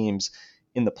number of teams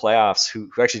in the playoffs who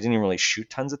actually didn't really shoot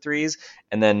tons of threes.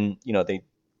 And then, they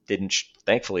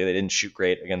thankfully, they didn't shoot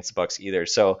great against the Bucks either.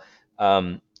 So I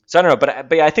don't know,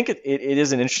 but I think it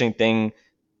is an interesting thing,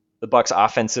 the Bucks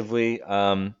offensively.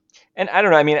 And I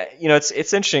don't know. I mean, it's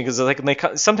interesting because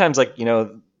like sometimes like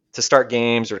to start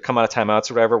games or come out of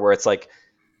timeouts or whatever, where it's like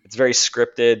it's very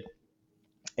scripted,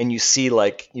 and you see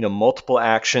like multiple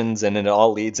actions, and then it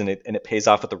all leads and it pays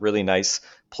off with a really nice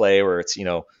play where it's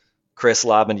Chris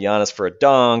lobbing Giannis for a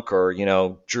dunk, or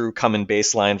Drew coming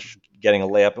baseline getting a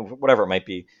layup, whatever it might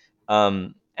be.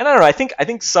 And I don't know. I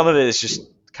think some of it is just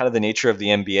kind of the nature of the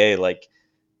NBA. Like,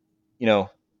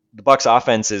 the Bucks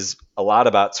offense is a lot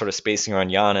about sort of spacing around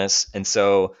Giannis. And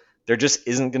so there just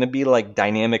isn't going to be like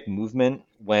dynamic movement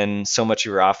when so much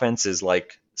of your offense is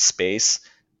like space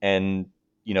and,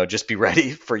 just be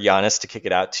ready for Giannis to kick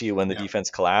it out to you when the defense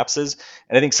collapses.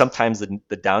 And I think sometimes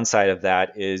the downside of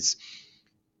that is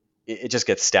it just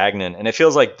gets stagnant. And it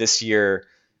feels like this year,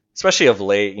 especially of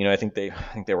late, I think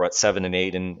they were at 7 and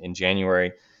 8 in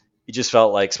January. It just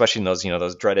felt like, especially in those,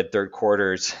 those dreaded third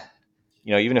quarters,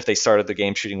 even if they started the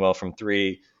game shooting well from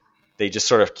three, they just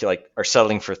sort of like are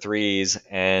settling for threes,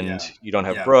 and you don't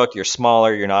have Brook, you're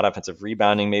smaller, you're not offensive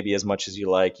rebounding maybe as much as you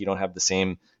like, you don't have the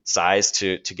same size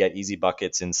to get easy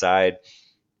buckets inside.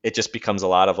 It just becomes a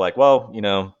lot of like, well,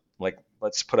 like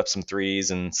let's put up some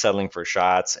threes and settling for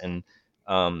shots. And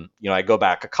I go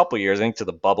back a couple years, I think, to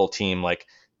the bubble team. Like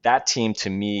that team to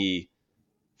me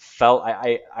felt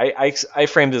I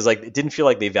framed it as like it didn't feel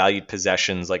like they valued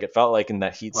possessions. Like it felt like in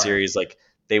that Heat Right. series, like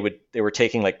they were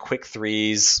taking like quick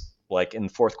threes like in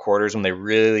fourth quarters when they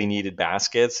really needed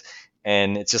baskets.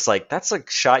 And it's just like that's a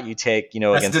shot you take, That's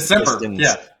against the December. Pistons,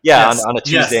 Yeah. yeah, Yes. on a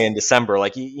Tuesday Yes. in December,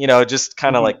 like just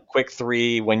kind of Mhm. like quick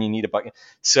three when you need a bucket.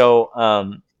 So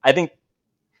I think,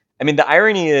 I mean, the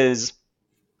irony is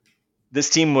this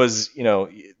team was,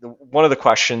 one of the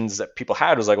questions that people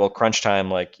had was like, well, crunch time,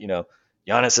 like,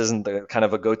 Giannis isn't the kind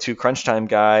of a go-to crunch time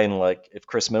guy, and like if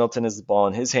Chris Middleton is the ball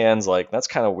in his hands, like that's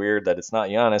kind of weird that it's not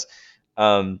Giannis.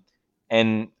 Um,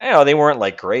 and they weren't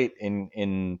like great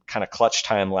in kind of clutch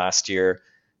time last year,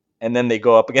 and then they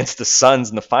go up against the Suns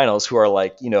in the finals, who are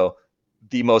like,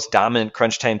 the most dominant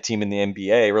crunch time team in the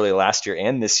NBA, really last year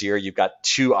and this year. You've got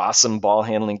two awesome ball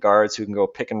handling guards who can go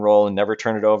pick and roll and never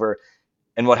turn it over.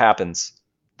 And what happens?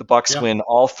 The Bucks Yeah. win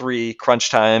all three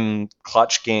crunch time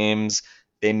clutch games.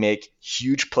 They make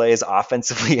huge plays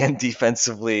offensively and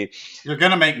defensively, You're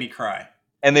gonna make me cry.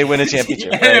 and they win a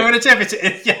championship, And they right? win a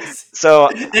championship. Yes. So,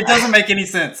 It doesn't make any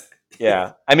sense.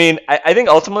 yeah, I mean, I think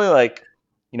ultimately, like,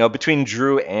 between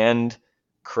Drew and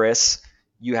Chris,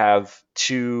 you have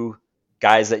two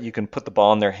guys that you can put the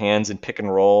ball in their hands and pick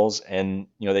and rolls, and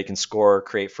they can score,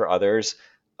 create for others.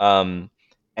 Um,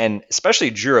 and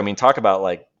especially Drew. I mean, talk about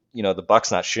like the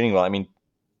Bucks not shooting well. I mean,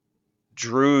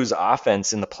 Drew's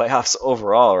offense in the playoffs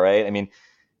overall, right? I mean,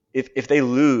 if they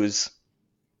lose,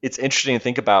 it's interesting to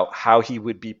think about how he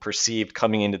would be perceived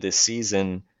coming into this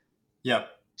season, Yep.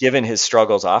 given his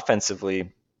struggles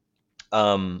offensively.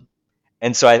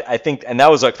 And so I think, and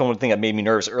that was like the one thing that made me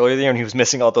nervous earlier there when he was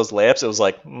missing all those layups. It was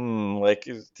like, like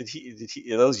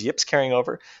are those yips carrying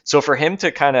over? So for him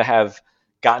to kind of have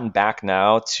gotten back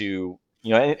now to,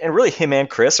 and really him and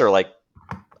Chris are like,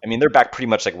 I mean, they're back pretty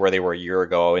much like where they were a year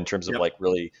ago in terms of Yep. like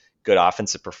really good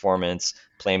offensive performance,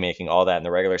 playmaking, all that in the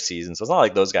regular season. So it's not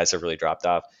like those guys have really dropped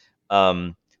off.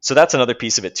 So that's another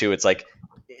piece of it too. It's like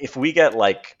if we get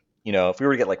like, if we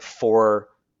were to get like four,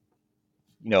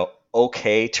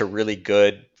 okay to really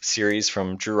good series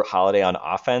from Drew Holiday on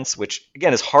offense, which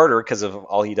again is harder because of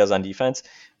all he does on defense.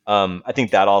 I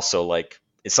think that also like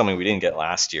is something we didn't get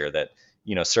last year that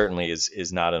certainly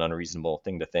is not an unreasonable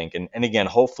thing to think, and again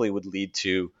hopefully would lead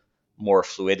to more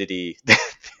fluidity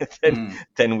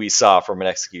than we saw from an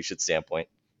execution standpoint.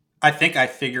 I think I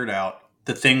figured out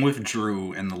the thing with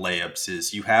Drew and the layups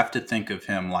is you have to think of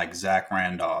him like Zach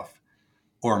Randolph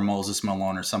or Moses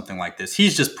Malone or something like this.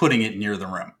 He's just putting it near the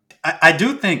rim. I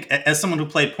do think, as someone who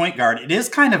played point guard, it is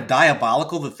kind of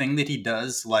diabolical the thing that he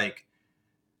does, like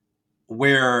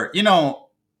where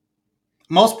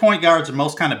most point guards or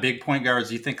most kind of big point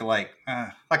guards, you think of like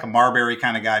a Marbury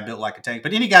kind of guy built like a tank.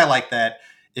 But any guy like that,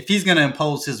 if he's going to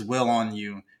impose his will on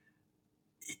you,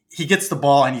 he gets the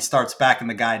ball and he starts backing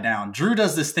the guy down. Drew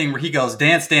does this thing where he goes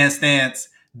dance, dance, dance.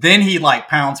 Then he like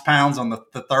pounds on the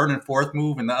third and fourth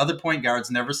move, and the other point guards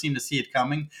never seem to see it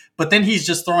coming. But then he's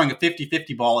just throwing a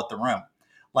 50-50 ball at the rim.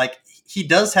 Like he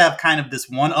does have kind of this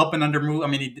one up and under move. I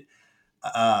mean,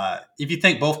 if you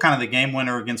think both kind of the game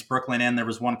winner against Brooklyn and there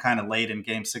was one kind of late in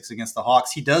game 6 against the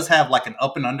Hawks, he does have like an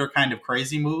up and under kind of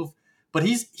crazy move. But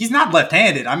he's not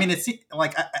left-handed. I mean, it's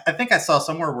like I think I saw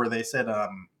somewhere where they said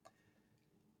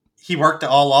he worked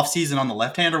all off season on the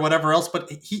left hand or whatever else,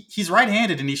 but he's right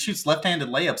handed and he shoots left handed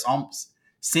layups almost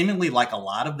seemingly like a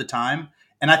lot of the time.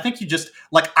 And I think you just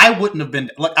like I wouldn't have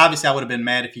been like obviously I would have been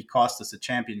mad if he cost us a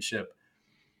championship,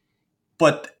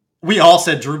 but we all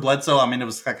said Drew Bledsoe. I mean, it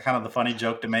was like kind of the funny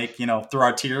joke to make, through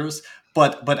our tears.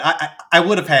 But I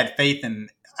would have had faith in.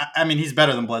 I mean, he's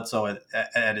better than Bledsoe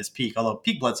at his peak, although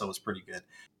peak Bledsoe was pretty good.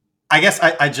 I guess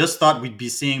I just thought we'd be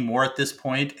seeing more at this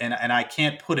point, and I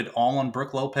can't put it all on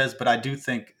Brooke Lopez, but I do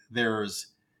think there's.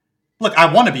 Look,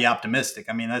 I want to be optimistic.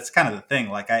 I mean, that's kind of the thing.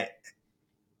 Like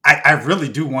I really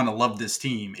do want to love this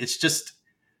team. It's just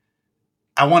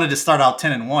I wanted to start out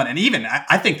 10-1, and even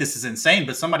I think this is insane.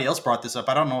 But somebody else brought this up.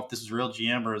 I don't know if this is real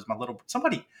GM or is my little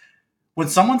somebody. When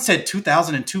someone said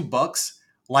 2002 Bucks,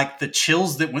 like the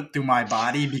chills that went through my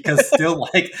body because still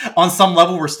like on some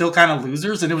level we're still kind of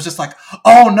losers, and it was just like,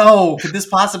 oh no, could this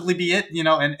possibly be it?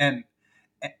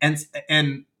 And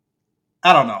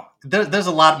I don't know. There's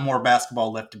a lot more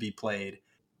basketball left to be played,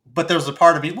 but there's a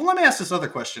part of me. Well, let me ask this other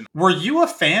question: were you a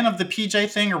fan of the PJ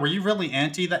thing, or were you really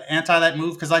anti that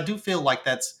move? Because I do feel like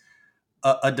that's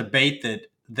a debate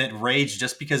that raged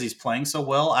just because he's playing so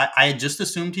well. I just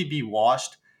assumed he'd be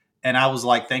washed, and I was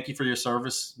like, "Thank you for your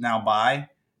service. Now bye."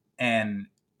 And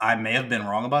I may have been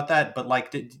wrong about that, but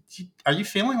like, are you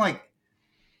feeling like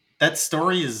that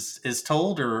story is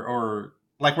told, or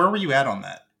like where were you at on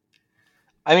that?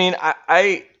 I mean,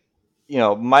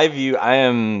 my view, I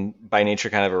am by nature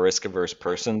kind of a risk averse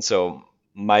person. So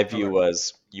my view Okay.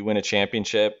 was you win a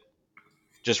championship,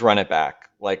 just run it back.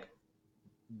 Like,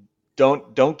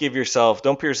 don't put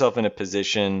yourself in a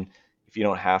position if you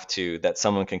don't have to that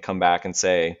someone can come back and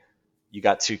say you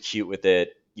got too cute with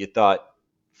it. You thought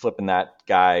flipping that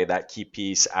guy, that key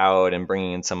piece out and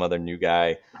bringing in some other new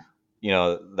guy,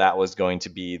 that was going to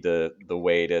be the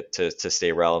way to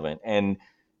stay relevant. And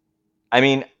I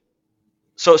mean,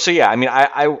 so yeah, I mean,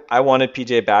 I wanted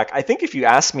PJ back. I think if you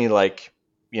ask me, like,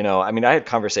 I mean, I had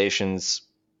conversations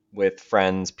with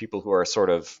friends, people who are sort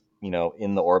of,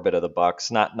 in the orbit of the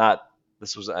Bucks. Not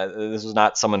this was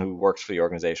not someone who works for the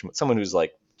organization, but someone who's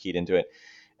like keyed into it.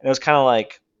 And it was kind of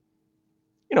like,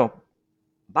 you know,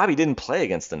 Bobby didn't play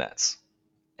against the Nets.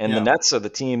 And the Yeah. Nets are the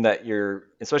team that you're,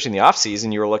 especially in the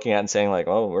offseason, you were looking at and saying, like,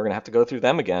 oh, we're going to have to go through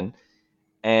them again.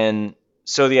 And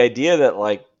so the idea that,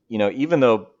 like, even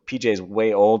though PJ is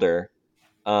way older,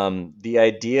 the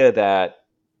idea that,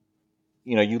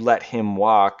 you let him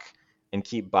walk and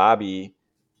keep Bobby,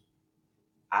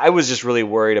 I was just really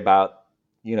worried about,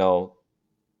 you know,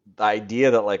 the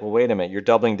idea that, like, well, wait a minute, you're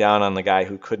doubling down on the guy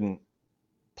who couldn't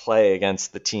play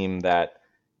against the team that,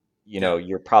 Yeah.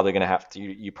 you're probably going to have to,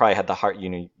 you probably had the heart,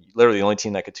 literally the only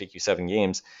team that could take you 7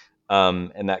 games,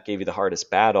 and that gave you the hardest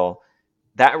battle.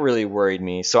 That really worried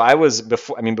me. So I was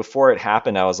before it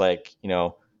happened, I was like,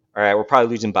 all right, we're probably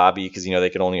losing Bobby because they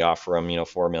could only offer him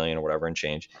 4 million or whatever and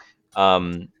change.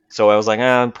 So I was like,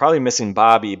 I'm probably missing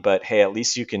Bobby, but hey, at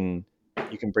least you can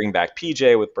bring back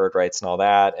PJ with bird rights and all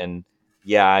that. And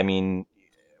yeah, I mean,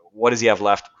 what does he have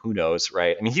left? Who knows,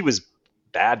 right? I mean, he was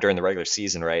bad during the regular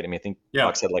season, right? I mean, I think Yeah.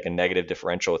 Bucks had like a negative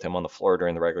differential with him on the floor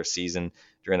during the regular season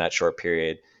during that short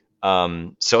period.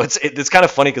 So it's kind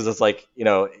of funny because it's like,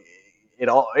 it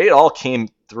all came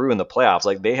through in the playoffs.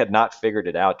 Like, they had not figured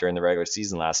it out during the regular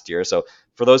season last year. So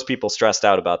for those people stressed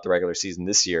out about the regular season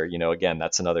this year, again,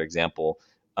 that's another example,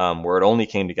 where it only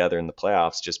came together in the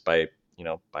playoffs just by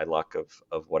luck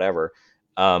of whatever.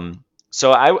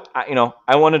 So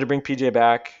I wanted to bring PJ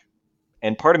back,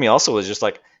 and part of me also was just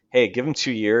like, hey, give him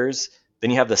 2 years.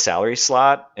 Then you have the salary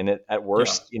slot, and at Yeah.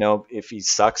 worst, if he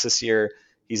sucks this year,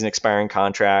 he's an expiring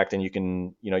contract, and you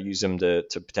can use him to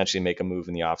potentially make a move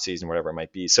in the offseason, whatever it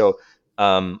might be. So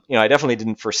I definitely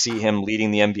didn't foresee him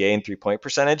leading the NBA in 3-point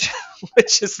percentage,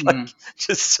 which is like Mhm.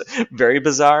 just very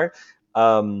bizarre.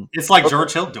 It's like But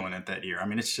George Hill doing it that year. I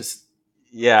mean, it's just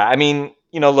yeah, I mean,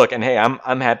 look, and hey,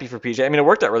 I'm happy for PJ. I mean, it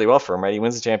worked out really well for him, right? He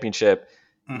wins the championship,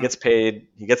 he mhm, gets paid,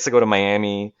 he gets to go to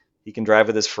Miami, he can drive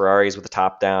with his Ferraris with the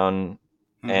top down,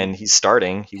 mhm, and he's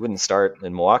starting. He wouldn't start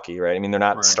in Milwaukee, right? I mean, they're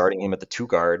not right. starting him at the two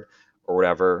guard or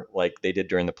whatever like they did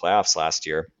during the playoffs last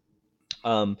year.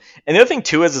 And the other thing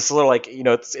too is it's a little like,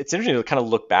 it's interesting to kind of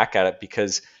look back at it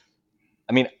because,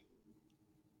 I mean,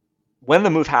 when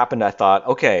the move happened, I thought,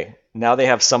 okay, now they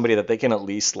have somebody that they can at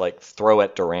least like throw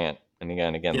at Durant. And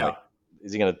again, Yeah. like,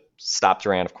 is he going to stop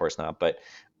Durant? Of course not. But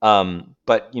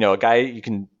a guy you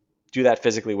can do that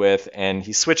physically with, and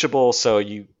he's switchable, so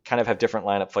you kind of have different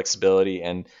lineup flexibility.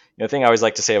 And the thing I always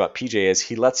like to say about PJ is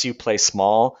he lets you play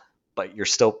small, but you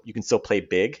can still play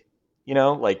big.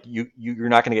 Like you're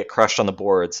not going to get crushed on the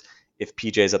boards if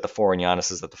PJ's at the 4 and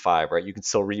Giannis is at the 5, right? You can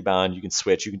still rebound, you can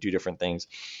switch, you can do different things.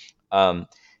 Um,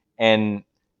 and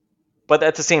but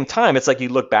at the same time, it's like you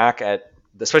look back at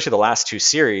especially the last two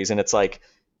series, and it's like,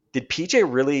 did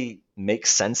PJ really make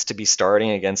sense to be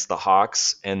starting against the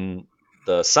Hawks and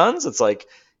the Suns? It's like,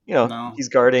 No. he's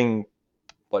guarding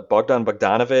what, Bogdan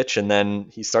Bogdanovic, and then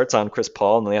he starts on Chris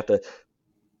Paul, and they have to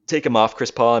take him off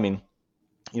Chris Paul. I mean,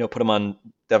 put him on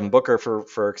Devin Booker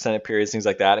for extended periods, things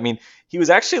like that. I mean, he was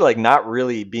actually like not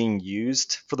really being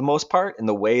used for the most part in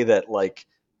the way that like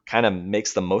kind of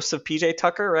makes the most of PJ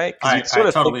Tucker, right? Because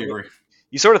I totally agree.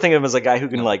 you sort of think of him as a guy who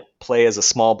can Yep. like play as a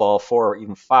small ball 4 or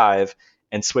even 5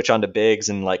 and switch onto bigs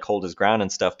and like hold his ground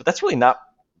and stuff. But that's really not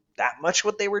that much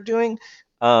what they were doing.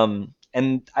 And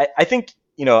I think,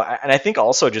 and I think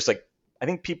also just like, I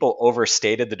think people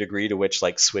overstated the degree to which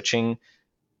like switching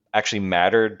actually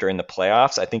mattered during the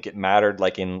playoffs. I think it mattered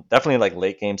like in definitely like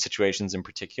late game situations in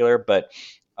particular, but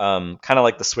kind of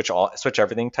like the switch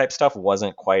everything type stuff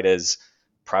wasn't quite as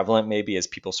prevalent maybe as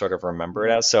people sort of remember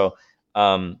it Mhm. as.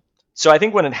 Um, so I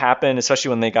think when it happened, especially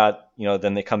when they got,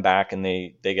 then they come back and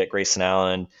they get Grayson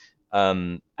Allen.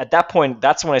 At that point,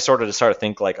 that's when I sort of just started to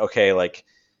think like, okay, like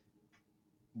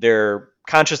they're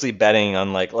consciously betting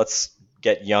on like, let's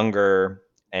get younger,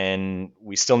 and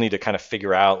we still need to kind of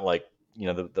figure out like,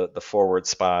 the forward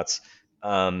spots.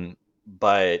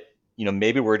 But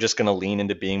maybe we're just going to lean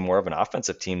into being more of an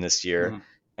offensive team this year, Mm-hmm.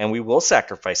 and we will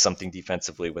sacrifice something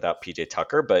defensively without PJ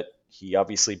Tucker, but he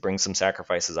obviously brings some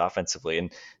sacrifices offensively.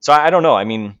 And so I don't know. I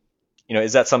mean,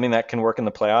 is that something that can work in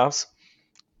the playoffs?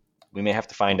 We may have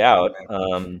to find out. Who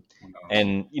knows?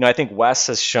 And I think Wes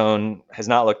has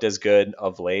not looked as good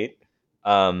of late.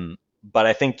 But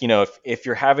I think if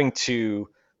you're having to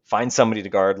find somebody to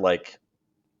guard like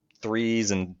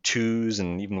threes and twos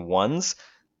and even ones,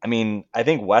 I mean, I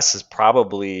think Wes is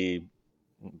probably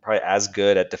as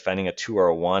good at defending a two or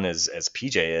a one as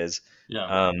PJ is.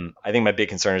 Yeah. I think my big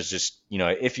concern is just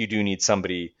if you do need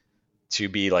somebody to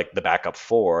be like the backup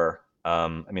four. I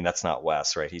mean, that's not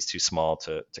Wes, right? He's too small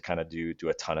to kind of do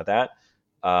a ton of that.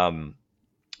 But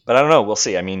I don't know. We'll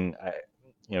see. I mean,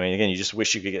 again, you just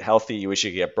wish you could get healthy. You wish you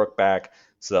could get Brook back,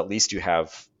 so that at least you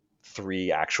have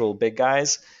three actual big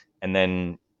guys, and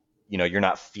then you're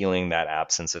not feeling that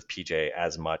absence of PJ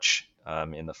as much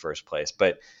in the first place.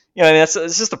 But I mean, it's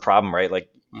just the problem, right? Like,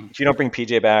 if you don't bring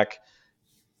PJ back,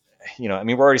 I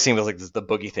mean, we're already seeing with like the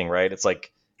Boogie thing, right? It's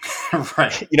like,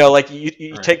 Right. like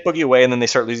you Right. take Boogie away and then they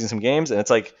start losing some games, and it's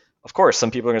like, of course,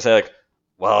 some people are gonna say like,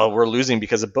 well, we're losing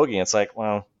because of Boogie. And it's like,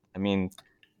 well, I mean,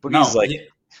 Boogie's No. like,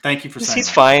 Thank you for saying he's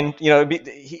that. fine.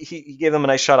 He gave them a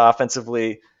nice shot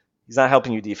offensively. He's not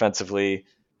helping you defensively.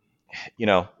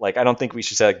 Like, I don't think we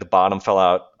should say like the bottom fell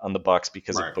out on the Bucks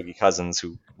because Right. of Boogie Cousins,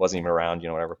 who wasn't even around,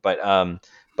 whatever. But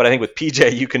I think with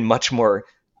PJ, you can much more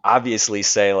obviously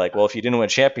say like, well, if you didn't win a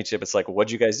championship, it's like, well,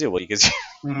 what'd you guys do? Well, because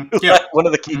Mm-hmm. Yeah. one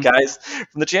of the key guys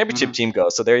from the championship Mhm. team go.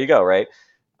 So there you go, right?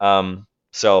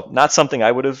 So not something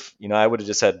I would have, I would have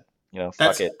just said,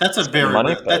 fuck it, That's a spend the very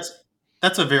money. real, But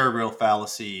that's a very real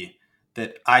fallacy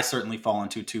that I certainly fall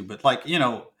into too. But like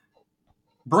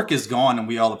Brook is gone, and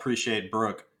we all appreciate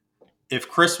Brook. If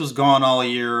Chris was gone all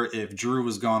year, if Drew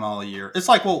was gone all year, it's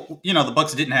like, well, the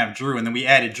Bucks didn't have Drew, and then we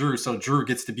added Drew, so Drew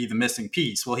gets to be the missing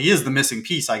piece. Well, he is the missing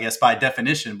piece, I guess, by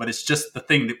definition, but it's just the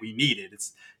thing that we needed.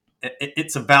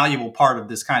 It's a valuable part of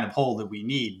this kind of hole that we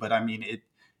need. But I mean,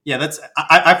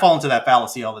 I fall into that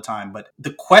fallacy all the time. But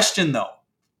the question, though,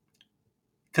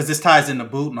 because this ties into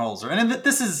Budenholzer, and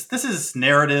this is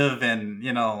narrative,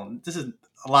 and this is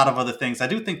a lot of other things. I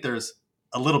do think there's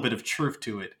a little bit of truth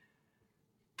to it.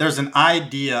 There's an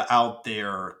idea out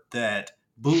there that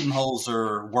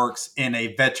Budenholzer works in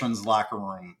a veterans locker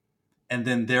room, and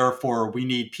then therefore we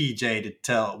need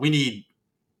we need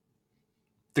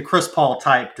the Chris Paul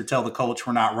type to tell the coach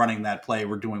we're not running that play,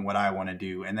 we're doing what I want to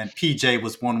do. And then PJ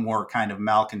was one more kind of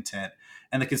malcontent.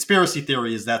 And the conspiracy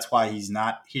theory is that's why he's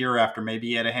not here after maybe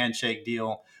he had a handshake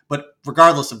deal. But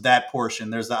regardless of that portion,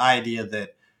 there's the idea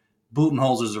that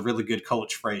Budenholzer is a really good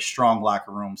coach for a strong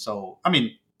locker room. So, I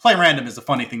mean, play random is a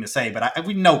funny thing to say, but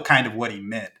we know kind of what he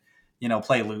meant.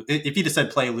 Play loose. If he'd have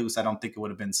said play loose, I don't think it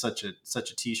would have been such a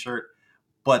t-shirt.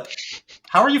 But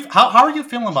how are you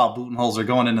feeling about Budenholzer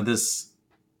going into this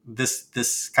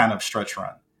kind of stretch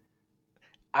run?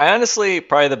 I honestly,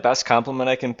 probably the best compliment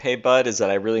I can pay Bud is that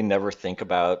I really never think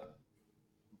about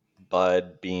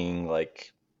Bud being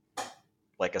like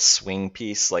a swing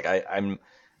piece. Like I'm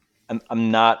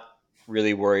not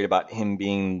really worried about him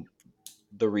being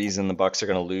the reason the Bucks are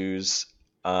going to lose.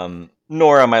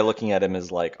 Nor am I looking at him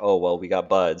as like, oh well, we got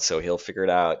Bud, so he'll figure it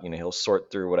out. He'll sort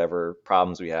through whatever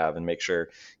problems we have and make sure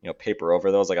paper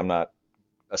over those. Like, I'm not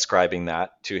ascribing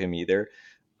that to him either.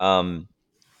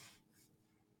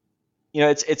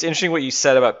 It's interesting what you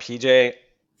said about PJ.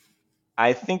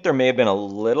 I think there may have been a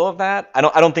little of that. I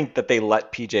don't think that they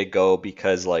let PJ go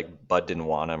because like Bud didn't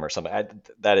want him or something.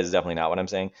 That is definitely not what I'm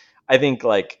saying. I think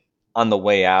like on the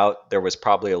way out there was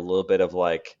probably a little bit of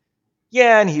like,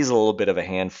 yeah, and he's a little bit of a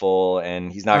handful,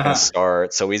 and he's not going to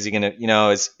start. So is he going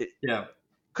to? Yeah.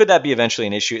 Could that be eventually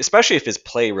an issue, especially if his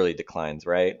play really declines,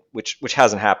 right? Which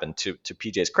hasn't happened. To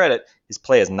PJ's credit, his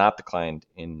play has not declined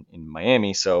in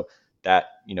Miami, so that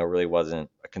really wasn't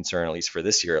a concern, at least for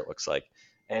this year. It looks like,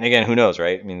 and again, who knows,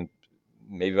 right? I mean,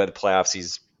 maybe by the playoffs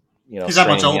he's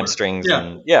straining hamstrings,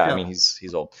 and I mean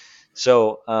he's old,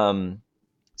 so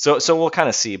so we'll kind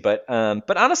of see. But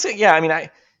honestly, yeah, I mean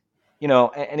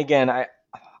and again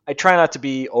I try not to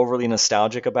be overly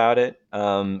nostalgic about it.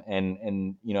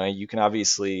 And you can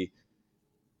obviously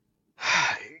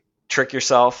trick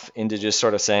yourself into just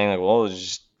sort of saying like, well,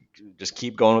 just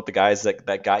keep going with the guys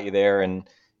that got you there. And,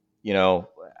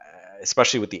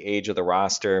 especially with the age of the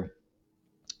roster,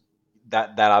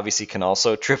 that obviously can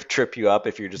also trip you up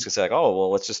if you're just gonna say like, oh,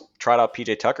 well, let's just trot out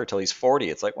PJ Tucker till he's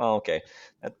 40. It's like, well, okay,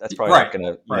 that's probably not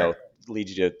going to, lead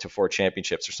you to 4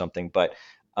 championships or something. But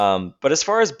as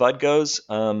far as Bud goes,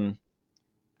 I don't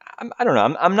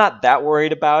know. I'm not that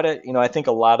worried about it. I think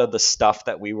a lot of the stuff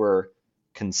that we were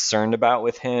concerned about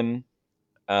with him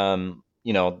leaning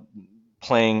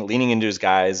into his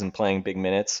guys and playing big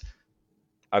minutes.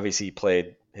 Obviously, he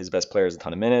played his best players a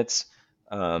ton of minutes.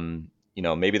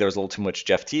 Maybe there was a little too much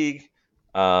Jeff Teague,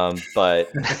 but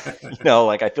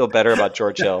I feel better about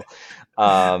George Hill.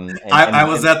 I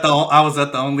was at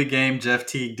the only game Jeff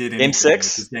Teague did Game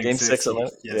 6. Game 6.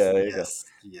 Yes, yeah, there you go.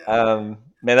 Yeah.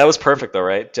 Man, that was perfect though,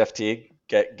 right? Jeff Teague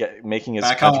making his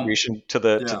contribution to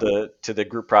the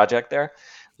group project there.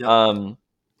 Yep.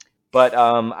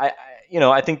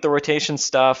 I think the rotation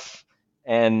stuff,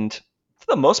 and for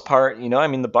the most part,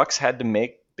 the Bucks had to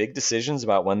make big decisions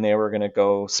about when they were going to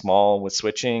go small with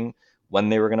switching, when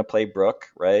they were going to play Brook,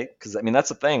 right? Because that's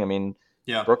the thing.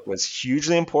 Brook was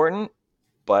hugely important,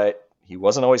 but he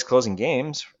wasn't always closing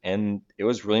games, and it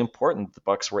was really important the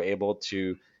Bucks were able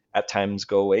to at times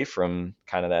go away from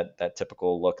kind of that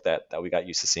typical look that we got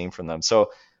used to seeing from them.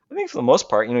 So I think for the most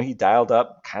part, he dialed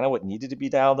up kind of what needed to be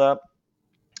dialed up.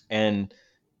 And,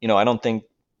 I don't think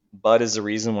Bud is the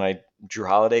reason why Jrue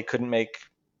Holiday couldn't make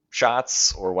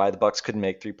shots or why the Bucks couldn't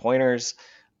make 3-pointers.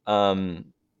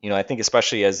 I think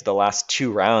especially as the last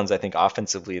 2 rounds, I think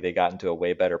offensively they got into a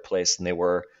way better place than they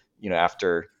were,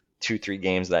 after 2-3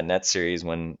 games of that Nets series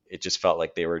when it just felt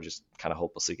like they were just kind of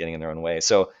hopelessly getting in their own way.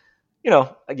 So,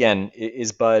 again,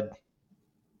 is Bud,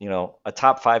 a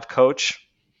top 5 coach?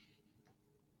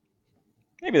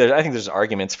 Maybe I think there's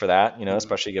arguments for that,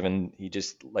 especially given he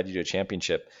just led you to a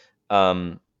championship.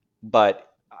 But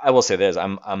I will say this,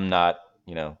 I'm not,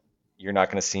 you're not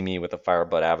going to see me with a Fire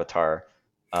Bud avatar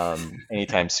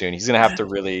anytime soon. He's going to have to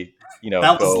really,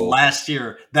 that was last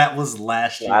year.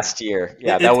 Last year.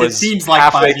 Yeah, it seems like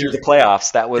halfway through the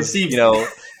playoffs. That was, it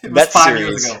was 5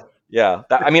 years ago. Yeah.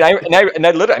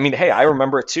 I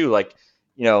remember it too. Like,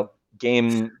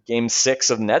 game 6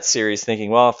 of the Nets series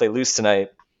thinking, well, if they lose tonight,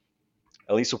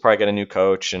 at least we'll probably get a new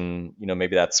coach, and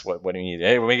maybe that's what we need.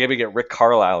 Hey, maybe get Rick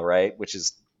Carlisle, right? Which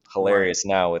is hilarious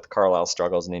now with Carlisle's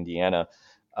struggles in Indiana.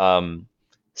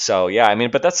 So yeah,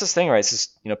 but that's this thing, right? It's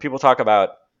just people talk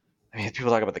about the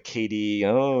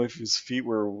KD. If his feet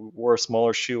wore a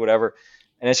smaller shoe, whatever.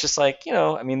 And it's just like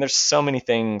there's so many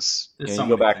things. You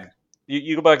go back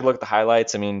and look at the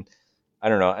highlights. I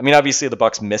don't know. Obviously the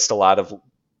Bucks missed a lot of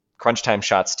crunch time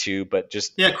shots too, but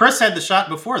just Chris had the shot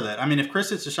before that. If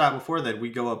Chris hits the shot before that, we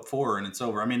go up 4 and it's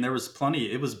over. There was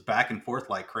plenty. It was back and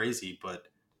forth like crazy, but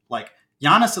like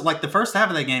Giannis, like the first half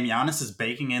of that game, Giannis is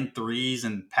baking in threes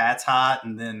and Pat's hot,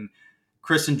 and then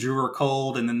Chris and Jrue are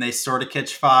cold, and then they sort of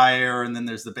catch fire, and then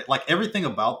there's the bit like everything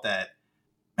about that.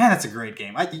 Man, that's a great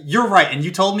game. You're right, and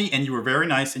you told me, and you were very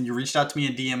nice, and you reached out to me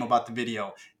in DM about the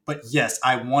video. But yes,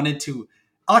 I wanted to.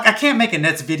 Like, I can't make a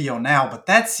Nets video now, but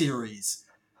that series,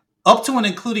 up to and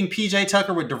including PJ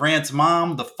Tucker with Durant's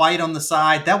mom, the fight on the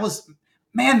side, that was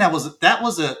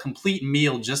a complete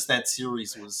meal. Just that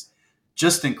series was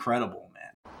just incredible,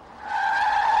 man.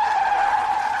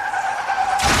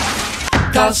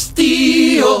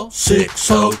 Castillo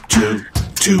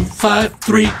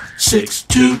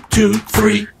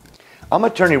 602-253-6223. I'm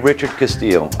attorney Richard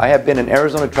Castillo. I have been an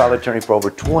Arizona trial attorney for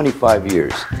over 25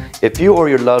 years. If you or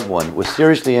your loved one was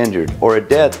seriously injured or a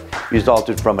death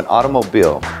resulted from an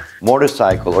automobile,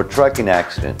 motorcycle, or trucking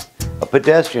accident, a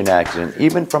pedestrian accident,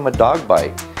 even from a dog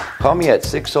bite, call me at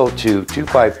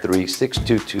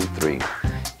 602-253-6223.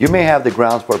 You may have the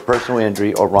grounds for a personal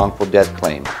injury or wrongful death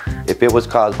claim if it was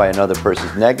caused by another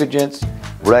person's negligence,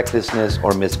 recklessness,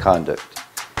 or misconduct.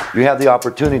 You have the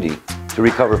opportunity to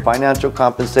recover financial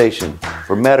compensation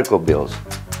for medical bills,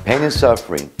 pain and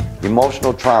suffering,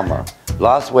 emotional trauma,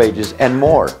 lost wages, and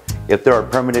more if there are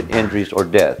permanent injuries or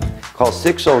death. Call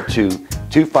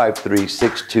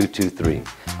 602-253-6223.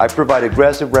 I provide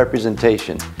aggressive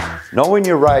representation. Knowing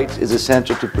your rights is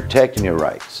essential to protecting your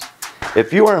rights.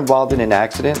 If you are involved in an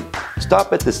accident,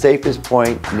 stop at the safest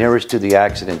point nearest to the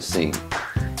accident scene.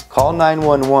 Call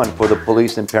 911 for the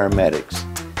police and paramedics.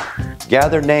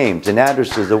 Gather names and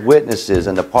addresses of witnesses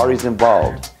and the parties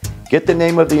involved. Get the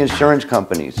name of the insurance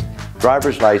companies,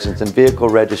 driver's license, and vehicle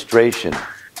registration.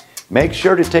 Make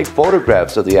sure to take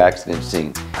photographs of the accident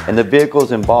scene and the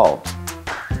vehicles involved.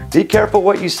 Be careful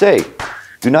what you say.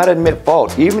 Do not admit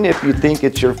fault, even if you think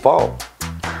it's your fault.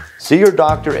 See your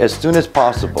doctor as soon as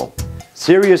possible.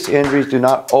 Serious injuries do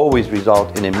not always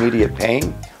result in immediate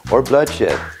pain or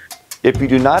bloodshed. If you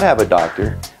do not have a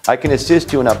doctor, I can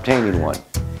assist you in obtaining one.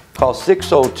 Call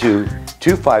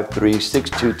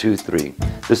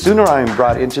 602-253-6223. The sooner I am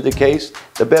brought into the case,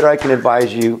 the better I can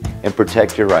advise you and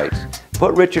protect your rights.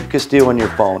 Put Richard Castillo on your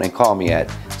phone and call me at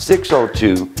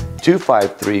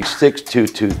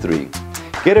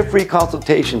 602-253-6223. Get a free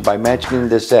consultation by mentioning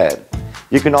this ad.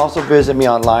 You can also visit me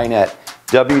online at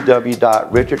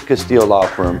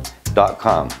www.richardcastillolawfirm.com.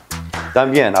 Castillo.com.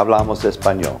 También hablamos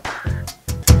español.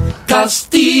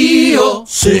 Castillo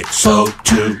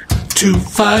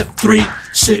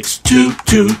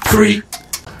 602-253-6223.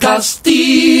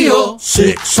 Castillo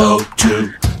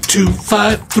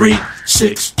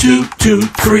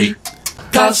 602-253-6223.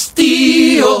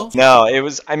 Castillo. No, it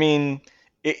was. I mean,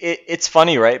 it's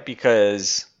funny, right?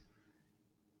 Because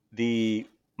the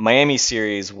Miami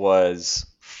series was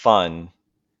fun,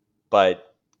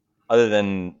 but other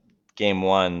than game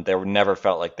one, there never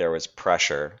felt like there was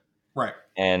pressure. Right.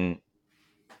 And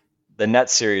the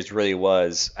Nets series really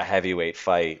was a heavyweight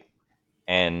fight,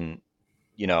 and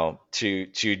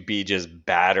to be just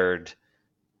battered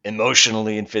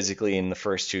emotionally and physically in the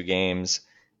first two games,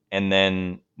 and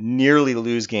then nearly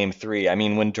lose game three. I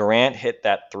mean, when Durant hit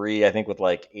that three, I think with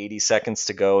like 80 seconds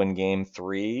to go in game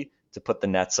three to put the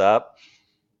Nets up,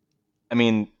 I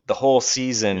mean, the whole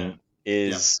season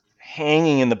is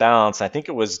hanging in the balance. I think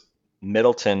it was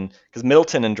Middleton, because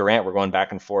Middleton and Durant were going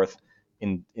back and forth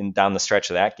in down the stretch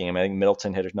of that game. I think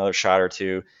Middleton hit another shot or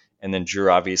two, and then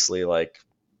Drew, obviously, like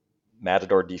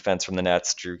matador defense from the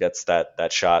Nets. Drew gets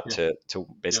that shot to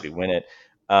basically win it.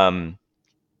 And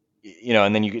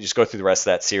then you could just go through the rest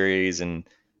of that series, and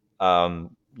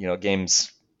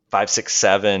games 5, 6,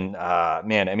 7.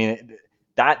 Man, I mean,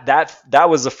 that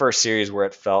was the first series where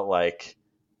it felt like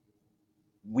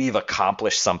we've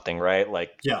accomplished something, right?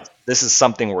 Like, this is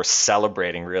something we're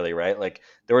celebrating, really, right? Like,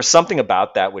 there was something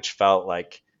about that which felt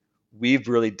like we've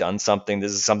really done something.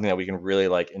 This is something that we can really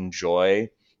like enjoy,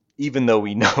 even though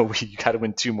we know we got to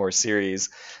win 2 more series.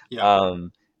 I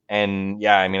mean,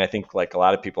 I think like a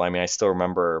lot of people, I mean, I still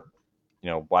remember,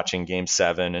 watching game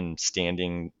 7 and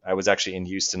standing. I was actually in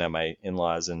Houston at my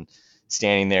in-laws and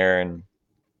standing there, and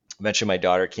eventually my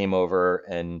daughter came over,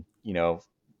 and,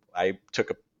 I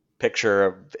took a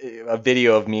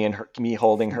video of me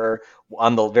holding her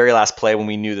on the very last play when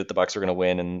we knew that the Bucks were going to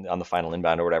win, and on the final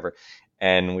inbound or whatever.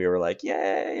 And we were like,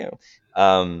 yay.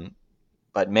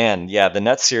 But man, the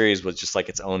Nets series was just like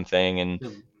its own thing.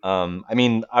 And I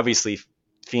mean, obviously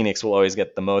Phoenix will always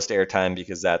get the most airtime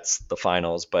because that's the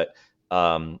finals. But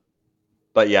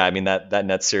yeah, I mean, that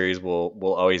Nets series will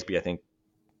always be, I think,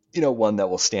 one that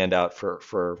will stand out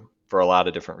for a lot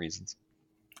of different reasons.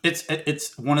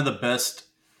 It's one of the best.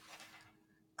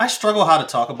 I struggle how to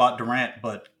talk about Durant,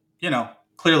 but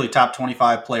clearly top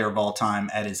 25 player of all time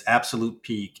at his absolute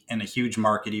peak in a huge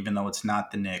market, even though it's not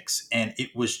the Knicks. And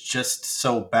it was just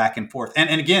so back and forth.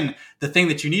 And again, the thing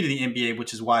that you need in the NBA,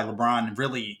 which is why LeBron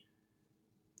really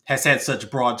has had such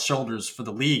broad shoulders for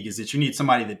the league, is that you need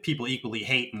somebody that people equally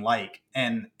hate and like.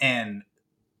 And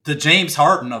the James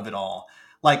Harden of it all.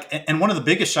 Like, and one of the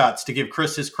biggest shots, to give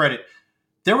Chris his credit,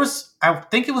 there was, I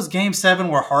think it was game 7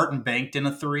 where Harden banked in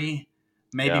a 3.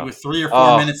 Maybe with 3 or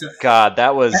 4 minutes. God,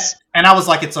 that was... And I was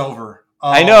like, it's over.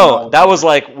 I know. That was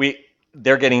like,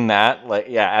 they're getting that. Like,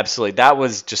 yeah, absolutely. That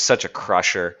was just such a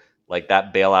crusher. Like,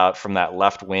 that bailout from that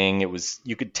left wing.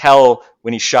 You could tell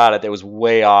when he shot it, it was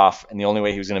way off, and the only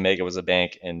way he was going to make it was a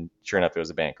bank, and sure enough, it was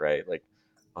a bank, right? Like,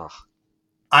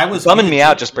 I was bumming me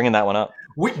out just bringing that one up.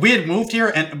 We had moved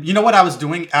here, and you know what I was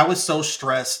doing? I was so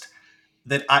stressed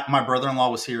that my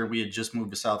brother-in-law was here. We had just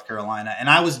moved to South Carolina, and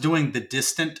I was doing the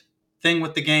distant thing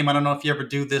with the game. I don't know if you ever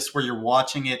do this where you're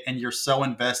watching it and you're so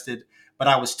invested, but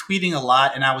I was tweeting a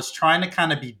lot and I was trying to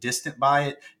kind of be distant by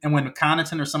it. And when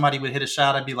Connaughton or somebody would hit a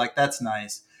shot, I'd be like, that's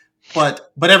nice.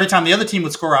 But every time the other team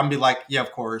would score, I'd be like, yeah,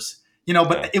 of course.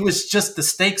 But it was just, the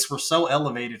stakes were so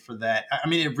elevated for that. I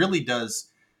mean, it really does.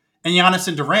 And Giannis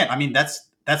and Durant, I mean,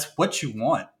 that's what you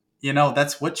want.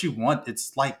 That's what you want.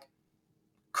 It's like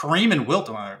Kareem and Wilt.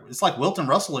 It's like Wilt and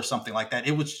Russell or something like that.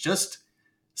 It was just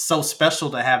so special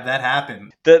to have that happen.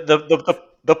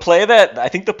 The play that, I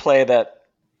think the play that,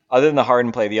 other than the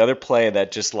Harden play, the other play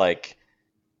that just like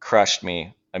crushed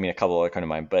me. I mean, a couple other come to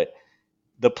mind, but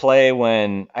the play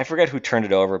when, I forget who turned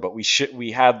it over, but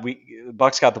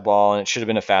Bucks got the ball and it should have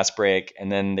been a fast break,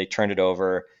 and then they turned it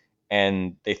over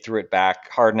and they threw it back.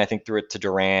 Harden, I think, threw it to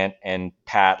Durant, and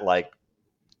Pat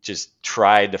just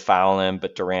tried to foul him,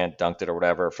 but Durant dunked it or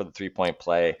whatever for the 3-point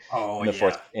play in the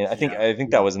fourth. I think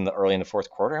that was early in the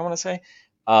fourth quarter, I want to say.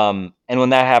 And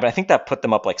when that happened, I think that put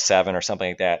them up like 7 or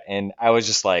something like that. And I was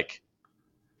just like,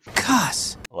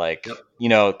 cuss. Like,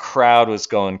 crowd was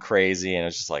going crazy, and it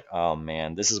was just like, oh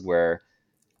man, this is where,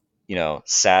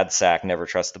 sad sack, never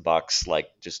trust the Bucks, like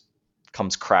just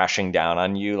comes crashing down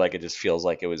on you. Like, it just feels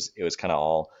like it was kind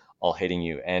of all hitting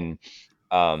you. And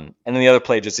then the other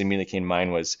play just immediately came to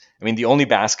mind was, I mean, the only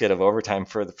basket of overtime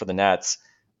for the Nets,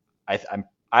 I'm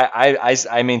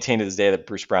I maintain to this day that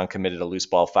Bruce Brown committed a loose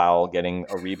ball foul, getting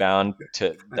a rebound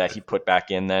that he put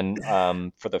back in then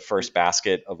for the first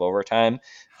basket of overtime.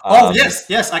 Oh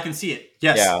yes, I can see it.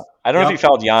 Yes. Yeah, I don't know if Yep. he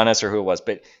fouled Giannis or who it was,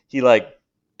 but he like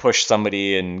pushed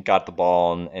somebody and got the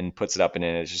ball and puts it up and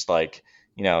in. It's just like,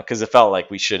 because it felt like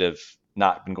we should have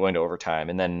not been going to overtime,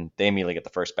 and then they immediately get the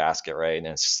first basket, right? And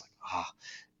it's just like, oh,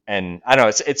 and I don't know,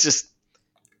 it's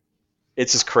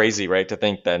just crazy, right? To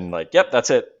think then like, yep, that's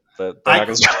it. They're not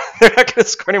going to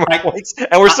score any more points,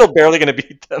 and we're still barely going to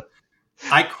beat them.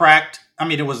 I cracked. I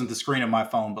mean, it wasn't the screen of my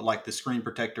phone, but like the screen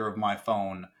protector of my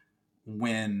phone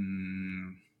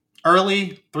when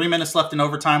early 3 minutes left in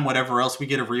overtime, whatever else we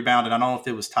get a rebound, and I don't know if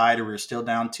it was tied or we were still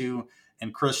down 2.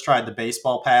 And Chris tried the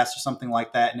baseball pass or something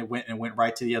like that, and it went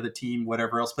right to the other team,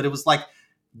 whatever else. But it was like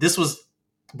this was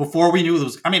before we knew it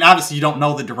was. I mean, obviously you don't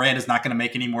know that Durant is not going to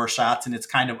make any more shots, and it's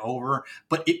kind of over.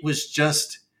 But it was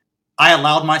just I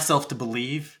allowed myself to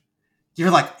believe.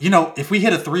 You're like, if we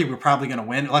hit a 3, we're probably going to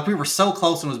win. Like we were so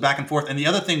close and it was back and forth. And the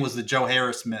other thing was the Joe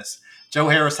Harris miss. Joe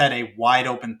Harris had a wide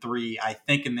open 3, I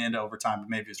think, in the end of overtime, but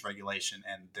maybe it was regulation.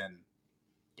 And then,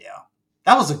 yeah,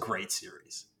 that was a great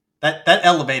series. That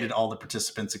elevated all the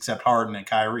participants except Harden and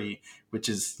Kyrie, which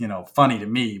is, funny to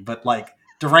me. But like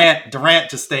Durant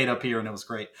just stayed up here and it was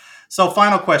great. So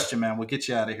final question, man, we'll get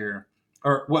you out of here.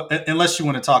 Or what, unless you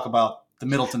want to talk about the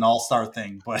Middleton All-Star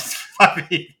thing. But I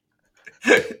mean,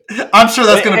 I'm sure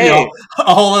that's going to be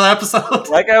a whole other episode.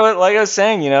 Like I was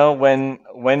saying,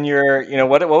 when you're,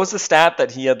 what was the stat that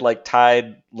he had like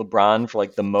tied LeBron for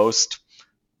like the most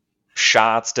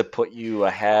shots to put you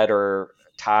ahead or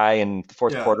tie in the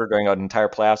fourth quarter during an entire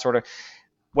playoffs order?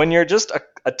 When you're just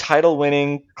a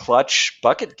title-winning clutch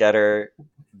bucket getter,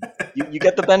 you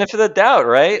get the benefit of the doubt,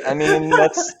 right? I mean,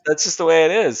 that's just the way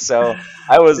it is. So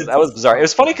that was bizarre. It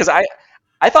was funny because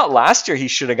I thought last year he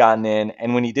should have gotten in,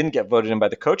 and when he didn't get voted in by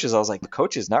the coaches, I was like, the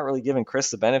coach is not really giving Chris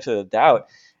the benefit of the doubt.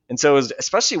 And so it was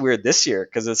especially weird this year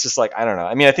because it's just like, I don't know.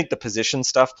 I mean, I think the position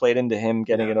stuff played into him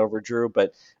getting it over Drew,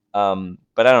 but I don't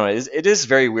know. It is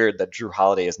very weird that Drew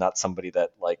Holiday is not somebody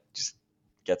that like just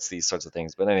gets these sorts of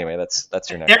things. But anyway, that's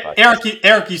your next podcast.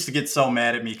 Eric used to get so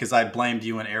mad at me because I blamed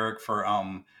you and Eric for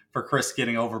Chris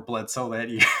getting over Bledsoe that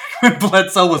year.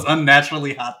 Bledsoe was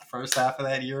unnaturally hot the first half of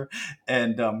that year,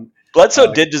 and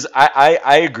Bledsoe did just.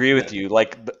 I agree with you.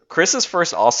 Like Chris's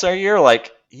first All-Star year,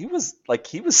 like he was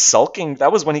sulking.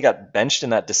 That was when he got benched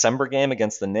in that December game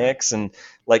against the Knicks, and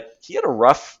like he had a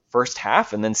rough first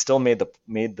half, and then still made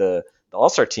the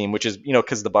All-Star team, which is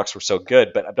because the Bucks were so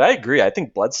good. But I agree. I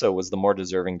think Bledsoe was the more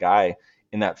deserving guy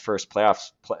in that first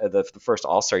the first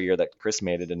All-Star year that Chris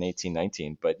made it in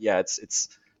 18-19. But yeah, it's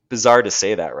bizarre to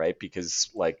say that, right? Because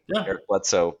Eric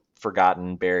Bledsoe,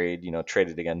 forgotten, buried,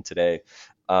 traded again today.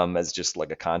 As just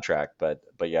like a contract, but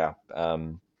yeah.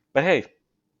 But hey,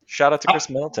 shout out to Chris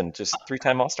Middleton, just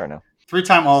 3-time All-Star now.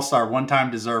 3-time All-Star,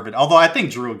 1-time deserved. Although I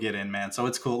think Drew will get in, man. So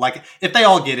it's cool. Like if they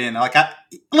all get in, like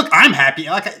I'm happy.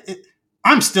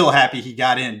 I'm still happy he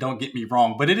got in. Don't get me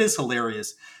wrong, but it is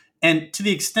hilarious. And to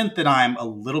the extent that I'm a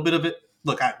little bit of it,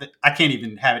 look, I can't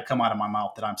even have it come out of my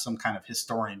mouth that I'm some kind of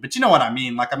historian, but you know what I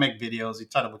mean? Like I make videos, you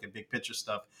try to look at big picture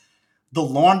stuff. The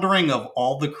laundering of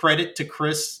all the credit to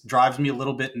Chris drives me a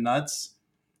little bit nuts.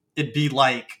 It'd be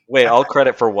like... Wait, all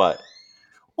credit for what?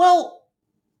 Well,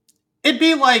 it'd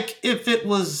be like if it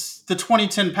was the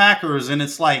 2010 Packers and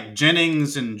it's like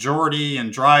Jennings and Jordy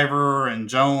and Driver and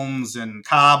Jones and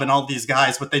Cobb and all these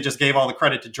guys, but they just gave all the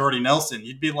credit to Jordy Nelson.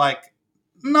 You'd be like,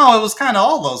 no, it was kind of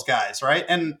all those guys, right?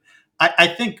 And I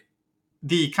think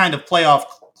the kind of playoff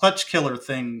clutch killer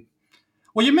thing...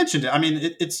 Well, you mentioned it. I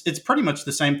mean, it's pretty much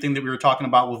the same thing that we were talking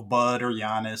about with Bud or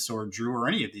Giannis or Drew or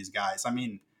any of these guys. I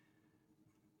mean,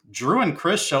 Drew and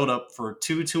Chris showed up for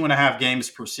 2.5 games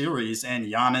per series, and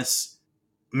Giannis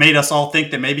made us all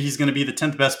think that maybe he's going to be the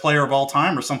 10th best player of all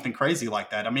time or something crazy like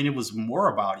that. I mean, it was more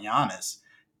about Giannis.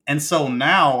 And so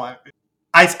now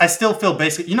I still feel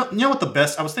basically, you know what the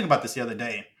best, I was thinking about this the other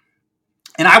day,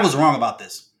 and I was wrong about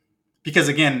this because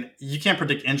again, you can't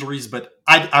predict injuries, but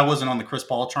I wasn't on the Chris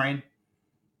Paul train.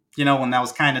 When that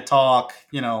was kind of talk,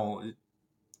 you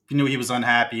knew he was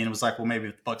unhappy and it was like, well, maybe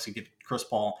the Bucks could get Chris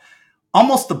Paul.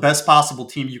 Almost the best possible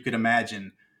team you could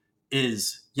imagine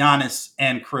is Giannis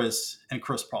and Chris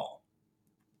Paul,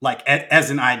 like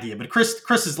as an idea. But Chris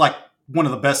is like one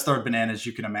of the best third bananas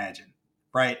you can imagine,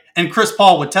 right? And Chris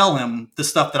Paul would tell him the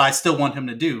stuff that I still want him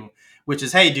to do, which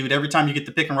is, hey, dude, every time you get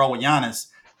the pick and roll with Giannis,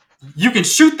 you can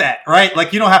shoot that, right?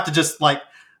 Like you don't have to just like,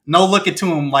 no look it to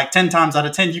him like 10 times out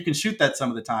of 10, you can shoot that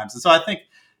some of the times. And so I think,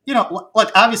 like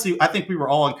obviously I think we were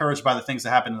all encouraged by the things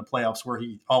that happened in the playoffs where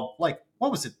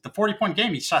what was it? The 40-point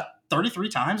game, he shot 33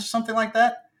 times or something like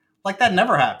that. Like that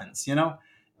never happens,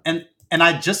 And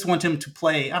I just want him to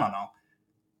play. I don't know.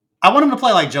 I want him to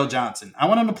play like Joe Johnson. I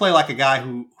want him to play like a guy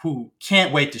who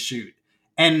can't wait to shoot,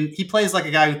 and he plays like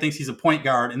a guy who thinks he's a point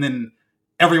guard, and then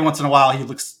every once in a while he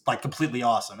looks like completely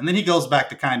awesome, and then he goes back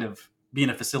to kind of being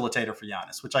a facilitator for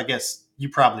Giannis, which I guess you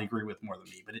probably agree with more than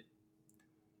me, but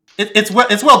it's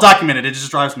well documented. It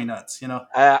just drives me nuts,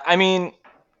 I mean,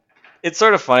 it's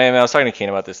sort of funny. I mean, I was talking to Kane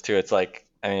about this too. It's like,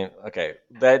 I mean, okay,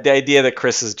 the idea that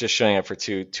Chris is just showing up for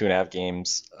two and a half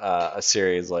games a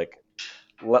series, like,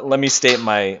 let me state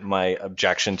my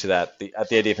objection to that. The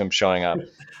idea of him showing up.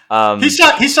 He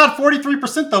shot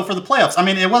 43% though for the playoffs. I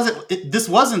mean, this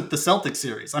wasn't the Celtics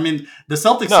series. I mean, the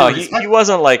Celtics series.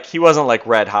 He wasn't like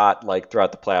red hot like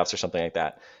throughout the playoffs or something like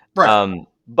that. Right.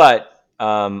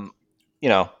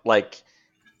 Like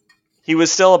he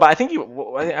was still about.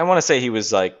 I want to say he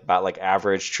was like about like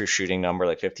average true shooting number,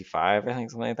 like 55, I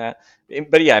think, something like that.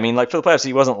 But yeah, I mean, like for the playoffs,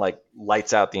 he wasn't like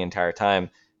lights out the entire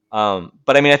time. But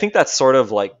I mean, I think that's sort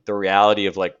of like the reality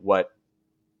of like what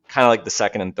kind of like the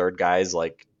second and third guys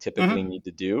like typically need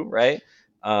to do, right?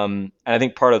 And I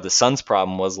think part of the Suns'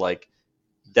 problem was like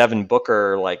Devin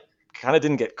Booker like kind of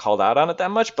didn't get called out on it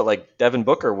that much, but like Devin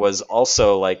Booker was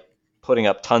also like putting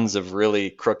up tons of really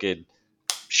crooked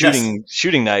shooting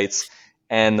nights.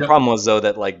 And the problem was though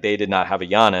that like they did not have a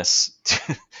Giannis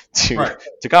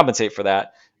to compensate for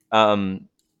that.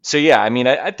 So yeah, I mean,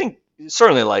 I think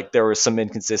certainly like there was some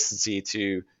inconsistency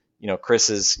to,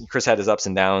 Chris had his ups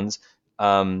and downs.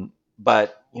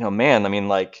 But man, I mean,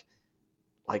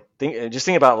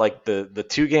 think about like the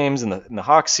two games in the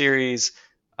Hawks series,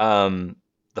 the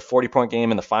 40-point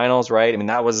game in the finals, right? I mean,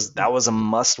 that was a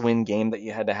must-win game that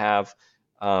you had to have.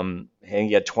 And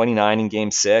he had 29 in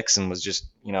game 6 and was just,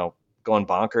 going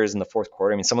bonkers in the fourth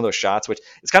quarter. I mean, some of those shots, which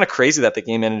it's kind of crazy that the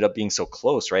game ended up being so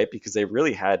close, right? Because they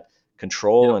really had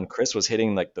control, and Chris was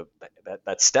hitting like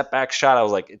that step back shot. I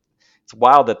was like, it's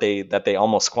wild that they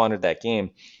almost squandered that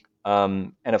game.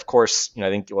 And of course,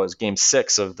 I think it was game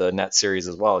 6 of the net series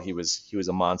as well. He was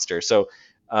a monster. So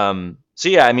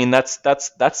yeah, I mean, that's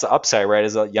the upside, right?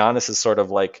 Is that Giannis is sort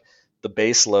of like the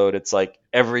base load. It's like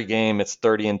every game it's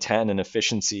 30 and 10 in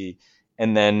efficiency.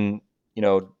 And then,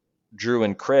 Drew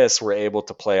and Chris were able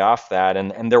to play off that.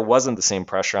 And there wasn't the same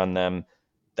pressure on them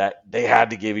that they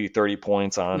had to give you 30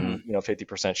 points on,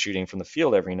 50% shooting from the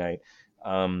field every night.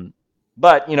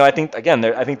 But I think again,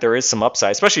 I think there is some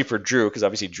upside, especially for Drew, because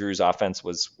obviously Drew's offense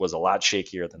was a lot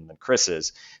shakier than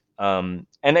Chris's. And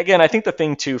again, I think the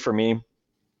thing too for me,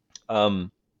 I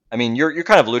mean, you're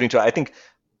kind of alluding to it.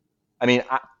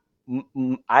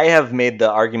 I have made the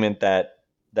argument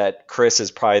that Chris is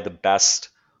probably the best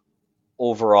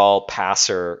overall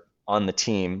passer on the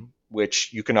team,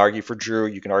 which you can argue for Drew,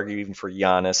 you can argue even for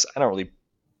Giannis. I don't really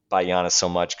buy Giannis so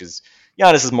much because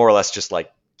Giannis is more or less just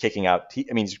like kicking out.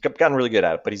 He's gotten really good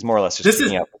at it, but he's more or less just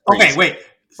kicking out. Okay, wait.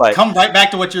 But come right back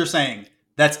to what you're saying.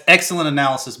 That's excellent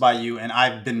analysis by you, and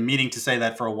I've been meaning to say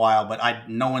that for a while, but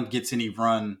no one gets any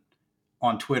run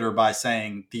on Twitter by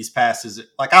saying these passes.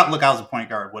 Like, I was a point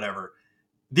guard, whatever.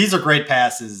 These are great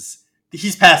passes.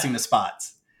 He's passing the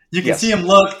spots. You can see him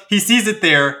look. He sees it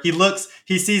there. He looks.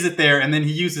 He sees it there, and then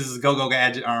he uses his go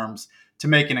gadget arms to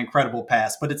make an incredible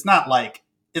pass. But it's not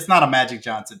a Magic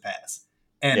Johnson pass.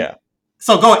 And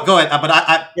so go ahead. But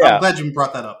I'm glad you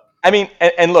brought that up. I mean,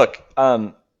 and look,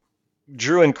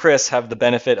 Drew and Chris have the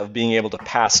benefit of being able to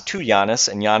pass to Giannis,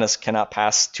 and Giannis cannot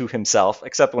pass to himself,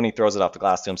 except when he throws it off the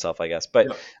glass to himself, I guess.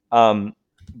 But,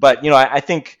 I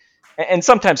think, and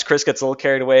sometimes Chris gets a little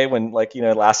carried away when,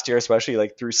 last year, especially,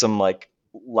 threw some,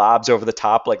 lobs over the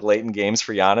top, late in games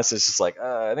for Giannis. It's just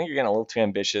I think you're getting a little too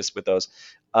ambitious with those.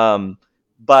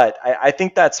 But I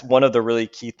think that's one of the really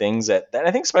key things that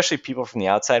I think especially people from the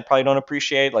outside probably don't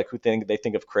appreciate, who they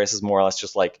think of Chris as more or less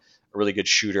just a really good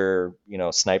shooter,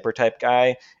 sniper type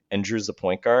guy, and Drew's the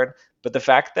point guard. But the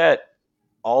fact that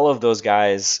all of those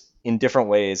guys in different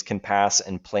ways can pass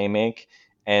and play make,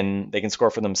 and they can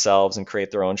score for themselves and create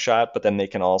their own shot, but then they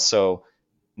can also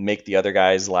make the other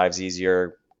guys' lives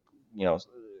easier.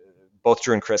 Both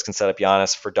Drew and Chris can set up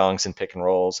Giannis for dunks and pick and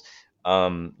rolls.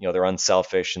 They're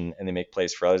unselfish and they make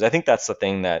plays for others. I think that's the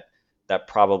thing that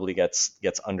probably gets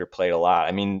underplayed a lot.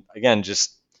 I mean, again,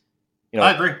 just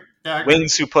I agree. Yeah, I agree.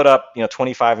 Wings who put up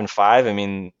 25 and 5. I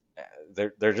mean,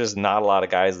 they're just not a lot of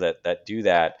guys that do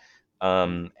that.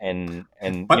 But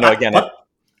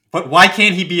why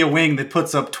can't he be a wing that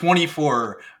puts up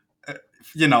 24,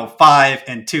 5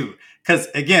 and 2? Because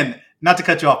again, not to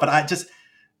cut you off, but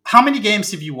how many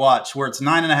games have you watched where it's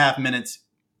 9.5 minutes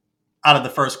out of the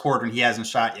first quarter and he hasn't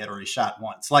shot yet, or he shot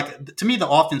once? To me, the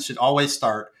offense should always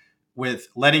start with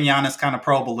letting Giannis kind of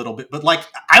probe a little bit. But like,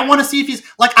 I want to see if he's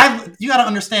like, you got to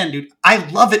understand, dude. I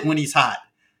love it when he's hot.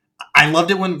 I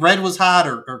loved it when Red was hot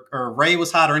or Ray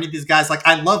was hot or any of these guys. Like,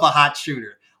 I love a hot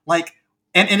shooter. Like,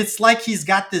 and it's like he's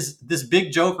got this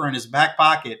big joker in his back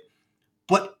pocket,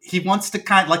 but he wants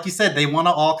to like you said, they want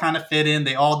to all kind of fit in.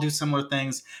 They all do similar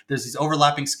things. There's these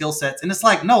overlapping skill sets. And it's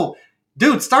like, no,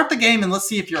 dude, start the game and let's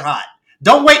see if you're hot.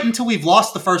 Don't wait until we've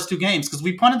lost the first 2 games, because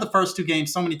we punted the first 2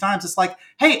 games so many times. It's like,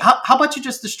 hey, how about you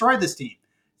just destroy this team?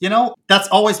 You know, that's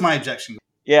always my objection.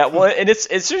 Yeah, well, and it's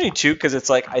certainly too, because it's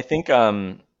like I think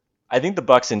the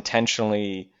Bucks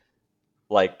intentionally,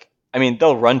 like, I mean,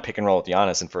 they'll run pick and roll with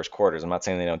Giannis in first quarters. I'm not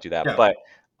saying they don't do that, Yeah. but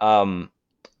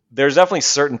there's definitely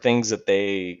certain things that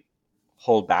they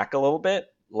hold back a little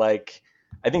bit. Like,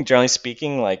 I think generally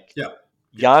speaking, like, Yeah.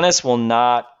 Giannis will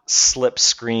not slip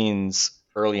screens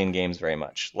early in games very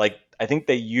much. Like, I think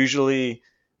Giannis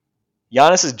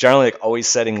is generally like always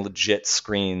setting legit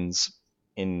screens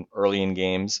early in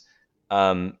games.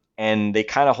 And they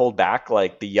kind of hold back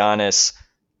like the Giannis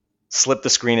slip the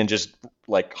screen and just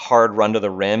like hard run to the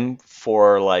rim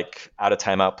for like out of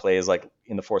timeout plays, like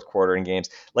in the fourth quarter in games.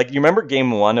 Like, you remember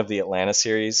game 1 of the Atlanta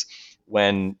series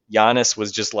when Giannis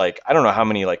was just like, I don't know how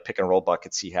many like pick and roll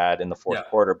buckets he had in the fourth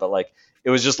quarter, but like,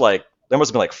 it was just like, there must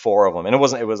have been like 4 of them. And I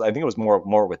think it was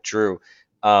more with Drew.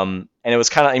 And it was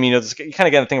kind of, I mean, you kind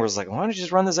of get a thing where it's like, why don't you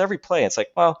just run this every play? It's like,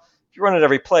 well, if you run it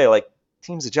every play, like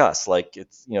teams adjust, like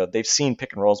it's, they've seen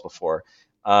pick and rolls before.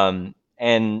 And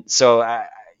so,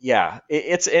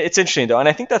 it's interesting though. And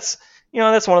I think that's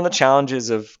one of the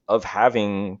challenges of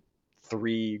having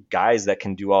 3 guys that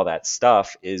can do all that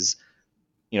stuff is,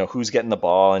 who's getting the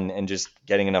ball and just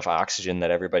getting enough oxygen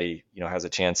that everybody, has a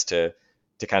chance to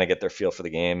kind of get their feel for the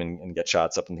game and get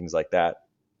shots up and things like that.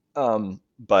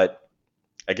 But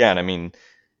again, I mean,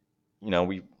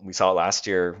 we saw it last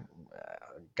year.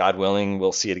 God willing,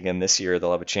 we'll see it again this year.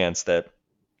 They'll have a chance that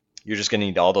you're just going to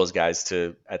need all those guys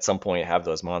to at some point have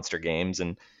those monster games.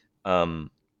 And, I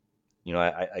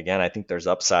think there's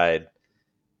upside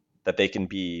that they can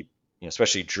be,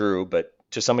 especially Drew, but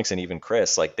to some extent even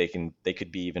Chris, like they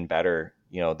could be even better,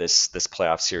 this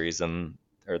playoff series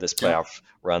or this playoff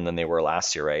run than they were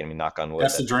last year, right? I mean, knock on wood.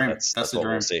 That's the dream. That's the dream.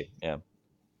 We'll see. Yeah.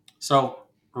 So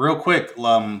real quick,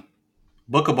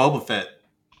 Book of Boba Fett.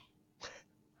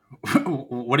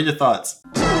 What are your thoughts?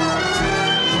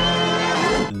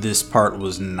 This part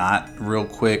was not real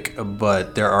quick,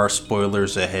 but there are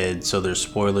spoilers ahead. So there's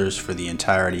spoilers for the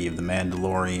entirety of The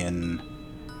Mandalorian,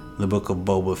 the Book of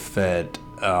Boba Fett,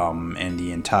 and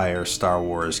the entire Star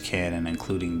Wars canon,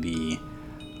 including the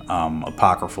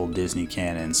apocryphal Disney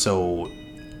canon. So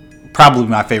probably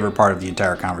my favorite part of the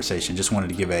entire conversation. Just wanted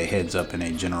to give a heads up and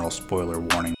a general spoiler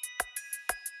warning.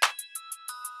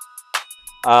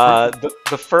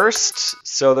 The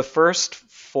first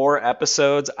 4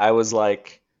 episodes, I was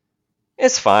like,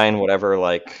 it's fine, whatever.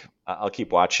 Like, I'll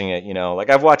keep watching it. Like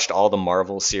I've watched all the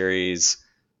Marvel series.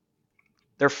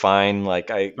 They're fine.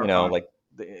 Like I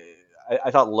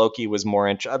thought Loki was more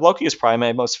interesting. Loki was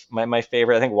probably my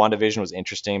favorite. I think WandaVision was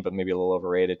interesting, but maybe a little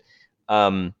overrated.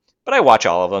 But I watch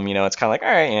all of them. It's kind of like,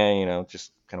 all right, yeah,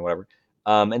 just kind of whatever.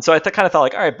 And so I kind of thought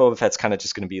like, all right, Boba Fett's kind of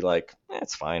just going to be like,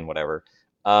 it's fine, whatever.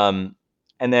 And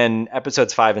then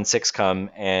episodes 5 and 6 come,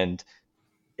 and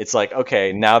it's like,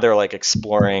 okay, now they're like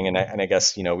exploring, and I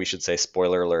guess we should say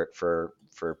spoiler alert for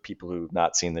people who've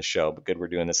not seen this show, but good, we're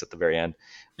doing this at the very end.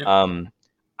 Yep.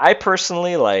 I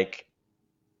personally like.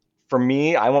 For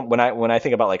me, when I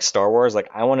think about like Star Wars, like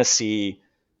I want to see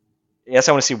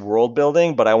world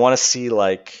building, but I want to see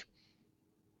like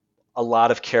a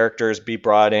lot of characters be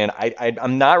brought in.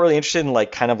 I'm not really interested in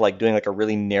like kind of like doing like a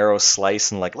really narrow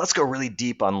slice and like let's go really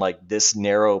deep on like this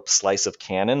narrow slice of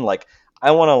canon. Like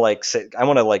I want to like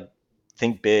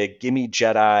think big. Give me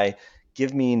Jedi,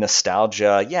 give me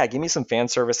nostalgia. Yeah, give me some fan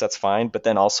service. That's fine, but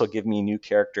then also give me new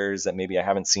characters that maybe I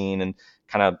haven't seen and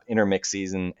kind of intermix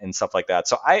these and stuff like that.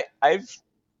 So I've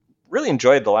really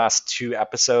enjoyed the last 2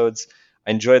 episodes.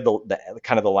 I enjoyed the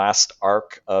kind of the last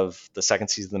arc of the second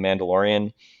season of The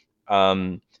Mandalorian.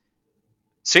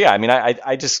 So yeah, I mean,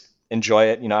 I just enjoy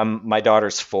it. My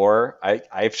daughter's 4.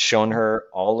 I've shown her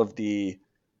all of the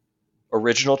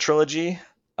original trilogy.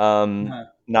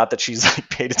 Not that she's like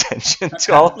paid attention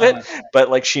to all of it, but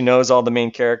like she knows all the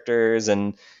main characters,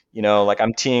 and like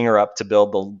I'm teeing her up to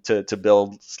build to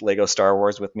build Lego Star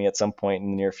Wars with me at some point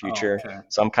in the near future. Oh, okay.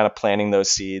 So I'm kind of planting those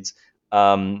seeds.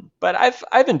 But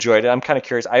I've enjoyed it. I'm kind of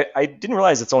curious. I didn't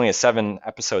realize it's only a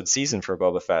 7-episode season for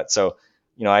Boba Fett. So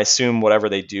I assume whatever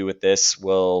they do with this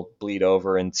will bleed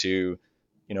over into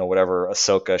whatever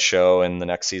Ahsoka show in the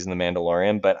next season of The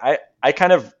Mandalorian. But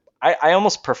I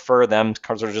almost prefer them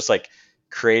sort of just like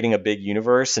creating a big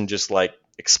universe and just like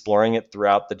exploring it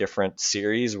throughout the different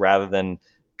series rather than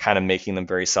kind of making them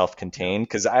very self-contained.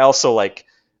 Because I also like,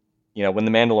 when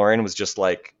the Mandalorian was just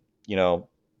like,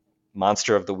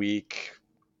 monster of the week,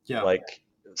 Yeah. like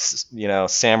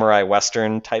samurai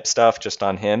western type stuff just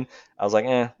on him, I was like,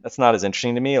 that's not as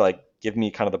interesting to me. Like, give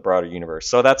me kind of the broader universe.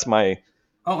 So that's my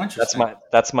Interesting.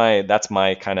 that's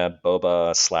my kind of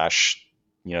Boba slash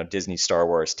Disney Star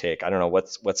Wars take. I don't know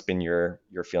what's been your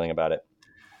feeling about it.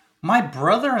 My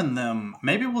brother and them,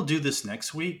 maybe we'll do this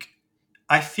next week.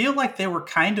 I feel like they were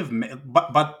kind of,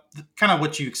 but kind of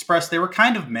what you expressed, they were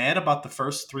kind of mad about the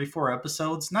first 3-4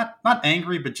 episodes. Not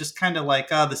angry, but just kind of like,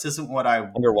 this isn't what I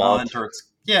want, or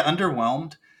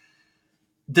underwhelmed.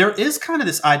 There is kind of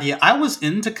this idea. I was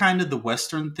into kind of the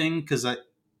Western thing because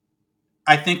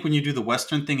I think when you do the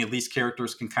Western thing, at least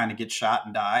characters can kind of get shot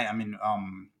and die. I mean,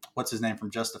 what's his name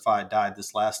from Justified died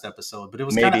this last episode, but it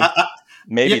was kind of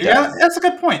maybe. Yeah, that's a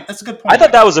good point. I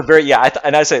thought that was a very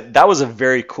and I said that was a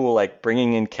very cool, like,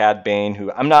 bringing in Cad Bane,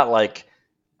 who I'm not like,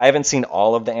 I haven't seen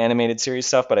all of the animated series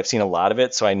stuff, but I've seen a lot of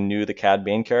it, so I knew the Cad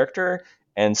Bane character,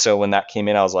 and so when that came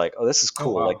in, I was like, oh, this is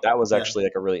cool. wow. Like, that was actually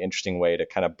like a really interesting way to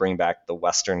kind of bring back the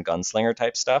Western gunslinger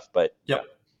type stuff. But yep,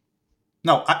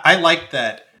 no, I like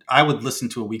that. I would listen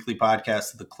to a weekly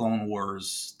podcast of the Clone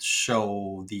Wars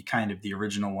show, the kind of the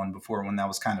original one before, when that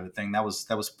was kind of a thing. That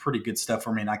was pretty good stuff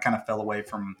for me, and I kind of fell away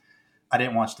from. I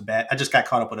didn't watch I just got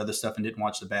caught up with other stuff and didn't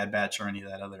watch the Bad Batch or any of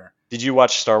that other. Did you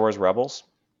watch Star Wars Rebels?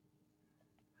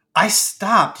 I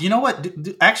stopped. You know what?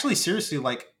 Actually, seriously,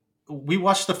 like, we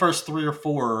watched the first 3 or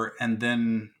 4, and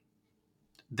then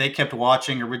they kept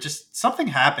watching, or something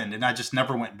happened, and I just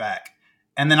never went back.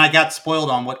 And then I got spoiled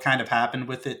on what kind of happened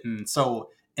with it, and so.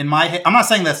 In my head, I'm not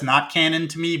saying that's not canon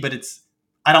to me, but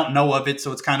I don't know of it,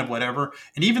 so it's kind of whatever.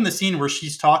 And even the scene where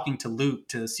she's talking to Luke,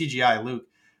 to CGI Luke,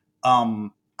 I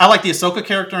like the Ahsoka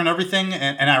character and everything,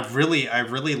 and I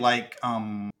really like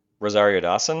Rosario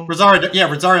Dawson.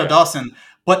 Rosario Dawson.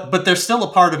 But there's still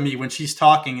a part of me when she's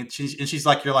talking, and she's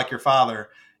like, "You're like your father."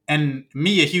 And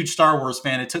me, a huge Star Wars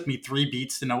fan, it took me 3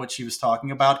 beats to know what she was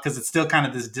talking about, because it's still kind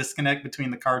of this disconnect between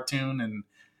the cartoon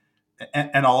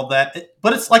and all of that.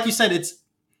 But it's like you said, it's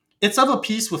of a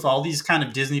piece with all these kind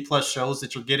of Disney Plus shows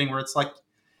that you're getting, where it's like,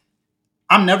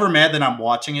 I'm never mad that I'm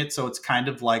watching it, so it's kind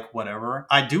of like whatever.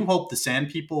 I do hope the Sand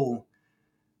People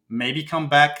maybe come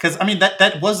back, because I mean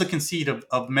that was the conceit of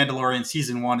Mandalorian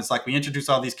season 1. It's like, we introduce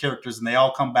all these characters and they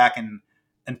all come back and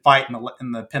fight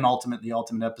in the penultimate, the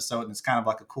ultimate episode, and it's kind of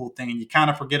like a cool thing, and you kind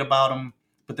of forget about them,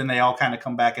 but then they all kind of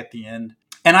come back at the end.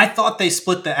 And I thought they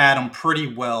split the atom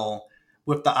pretty well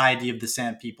with the idea of the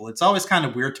Sand People. It's always kind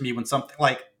of weird to me when something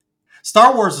like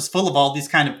Star Wars is full of all these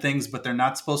kind of things, but they're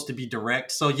not supposed to be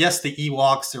direct. So yes, the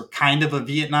Ewoks are kind of a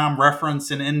Vietnam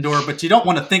reference in Endor, but you don't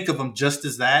want to think of them just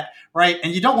as that, right?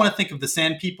 And you don't want to think of the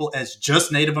Sand People as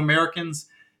just Native Americans,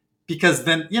 because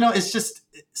then, it's just,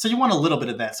 so you want a little bit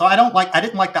of that. So I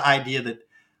didn't like the idea that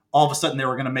all of a sudden they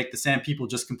were going to make the Sand People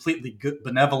just completely good,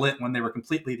 benevolent, when they were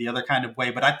completely the other kind of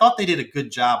way. But I thought they did a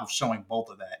good job of showing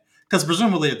both of that, because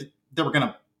presumably they were going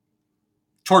to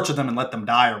torture them and let them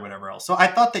die or whatever else. So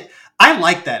I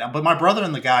like that. But my brother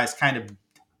and the guys kind of,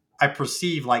 I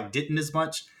perceive, like, didn't as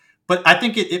much. But I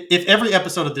think if every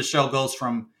episode of this show goes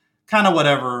from kind of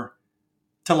whatever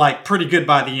to like pretty good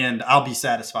by the end, I'll be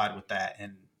satisfied with that.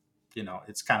 And,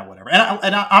 it's kind of whatever.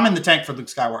 And I'm in the tank for Luke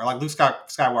Skywalker. Like, Luke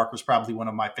Skywalker is probably one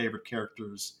of my favorite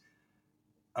characters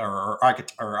or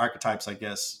archetypes, I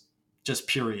guess, just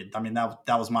period. I mean, that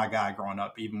was my guy growing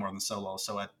up, even more than Solo.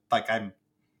 So I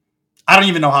don't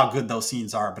even know how good those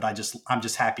scenes are, but I'm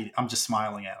just happy. I'm just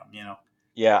smiling at them,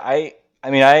 Yeah, I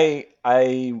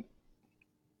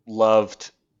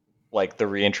loved, like, the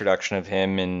reintroduction of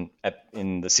him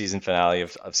in the season finale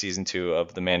of season 2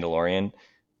 of The Mandalorian.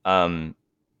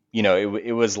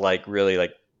 It was like really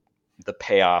like the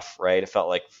payoff, right? It felt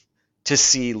like to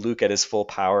see Luke at his full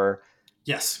power.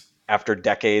 Yes. After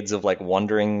decades of like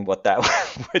wondering what that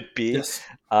would be. Yes.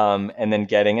 And then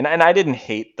getting, and I didn't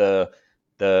hate the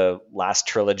last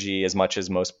trilogy as much as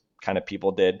most kind of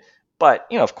people did, but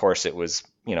of course it was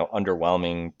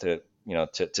underwhelming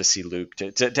to see Luke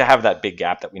to have that big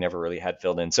gap that we never really had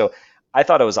filled in. So I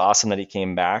thought it was awesome that he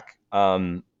came back.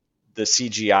 The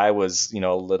CGI was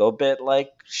a little bit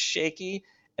like shaky,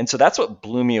 and so that's what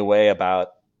blew me away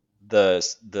about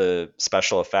the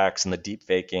special effects and the deep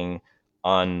faking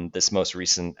on this most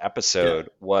recent episode.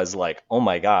 Was like, oh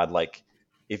my god, like,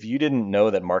 if you didn't know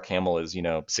that Mark Hamill is,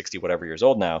 60 whatever years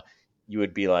old now, you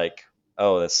would be like,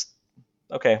 oh, this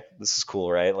is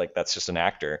cool, right? Like, that's just an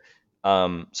actor.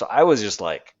 So I was just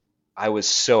like I was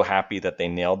so happy that they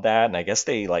nailed that, and I guess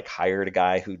they like hired a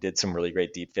guy who did some really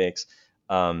great deepfakes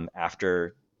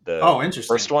after Oh, the first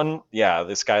interesting. one. Yeah,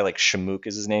 this guy like Shamook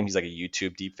is his name. He's like a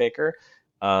YouTube deepfaker,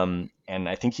 and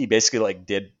I think he basically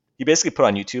he basically put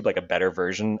on YouTube like a better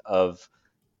version of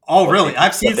Oh, really?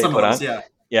 I've what seen they some of put those. on. Yeah.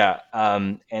 Yeah,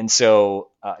 and so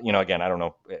again, I don't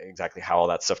know exactly how all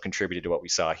that stuff contributed to what we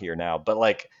saw here now, but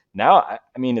like now,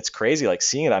 I mean, it's crazy. Like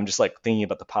seeing it, I'm just like thinking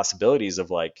about the possibilities of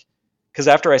like, because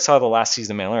after I saw the last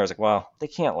season of Mandalorian, I was like, well, they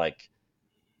can't. I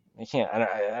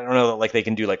don't know that like they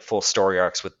can do like full story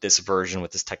arcs with this version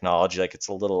with this technology. Like it's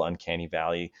a little uncanny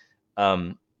valley.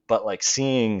 But like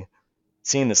seeing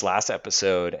this last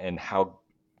episode and how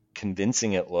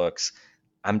convincing it looks,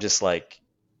 I'm just like,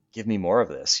 give me more of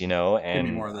this, Give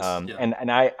me more of this. Yeah. And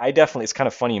I definitely, it's kind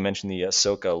of funny you mentioned the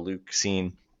Ahsoka Luke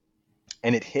scene,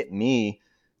 and it hit me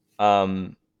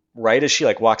right as she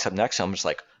like walks up next to him. I'm just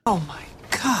like, Oh my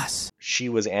gosh. she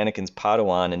was Anakin's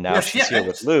Padawan, and now Yes. she's Yeah. here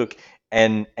with Luke,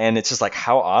 and it's just like,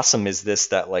 how awesome is this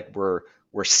that like we're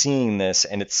seeing this,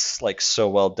 and it's like so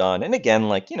well done. And again,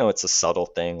 like it's a subtle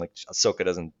thing. Like Ahsoka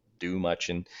doesn't do much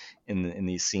in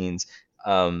these scenes,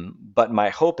 but my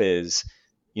hope is,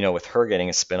 with her getting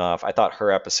a spinoff, I thought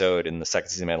her episode in the second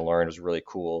season of Mandalorian was really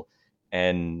cool,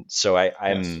 and so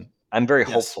Yes. I'm very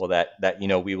Yes. hopeful that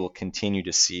we will continue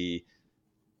to see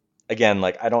again.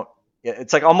 Like I don't,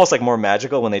 it's like almost like more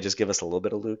magical when they just give us a little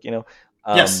bit of Luke.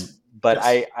 Yes. But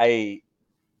Yes.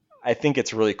 I think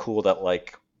it's really cool that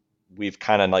like we've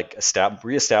kind of like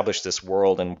reestablished this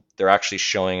world, and they're actually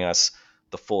showing us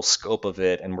the full scope of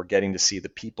it, and we're getting to see the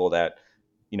people that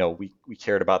we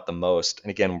cared about the most. And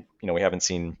again, we haven't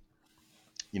seen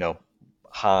you know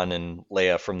Han and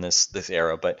Leia from this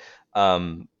era, but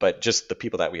just the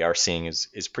people that we are seeing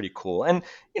is pretty cool. And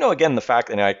again, the fact,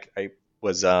 and I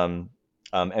was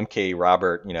MK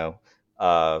Robert,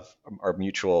 our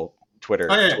mutual Oh,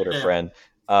 yeah. Twitter Yeah. friend.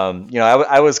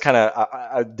 I was kind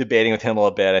of debating with him a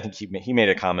little bit. I think he made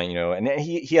a comment, and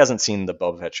he hasn't seen the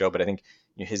Boba Fett show, but I think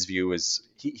his view is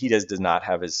he does not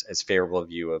have as favorable a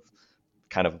view of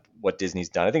kind of what Disney's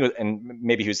done. I think, and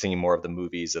maybe he was thinking more of the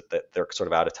movies that they're sort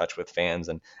of out of touch with fans.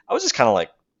 And I was just kind of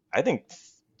like, I think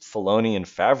Filoni and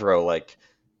Favreau like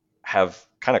have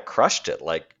kind of crushed it.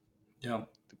 Like Yeah.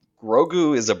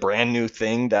 Grogu is a brand new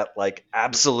thing that like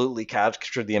absolutely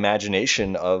captured the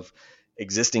imagination of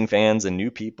existing fans and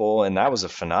new people, and that was a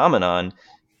phenomenon.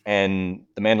 And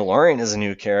the Mandalorian is a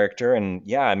new character, and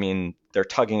yeah, I mean they're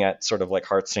tugging at sort of like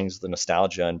heartstrings of the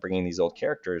nostalgia and bringing these old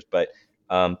characters, but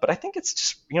I think it's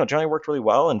just generally worked really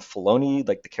well. And Filoni,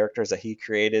 like the characters that he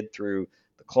created through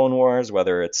the Clone Wars,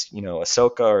 whether it's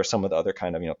Ahsoka or some of the other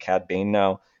kind of Cad Bane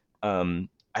now,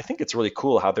 I think it's really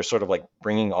cool how they're sort of like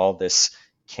bringing all this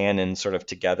canon sort of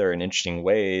together in interesting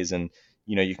ways. And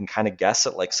you can kind of guess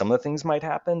at like some of the things might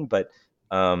happen,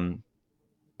 um,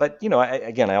 but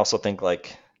again, I also think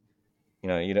like I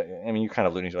mean, you're kind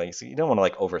of alluding to like you don't want to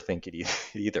like overthink it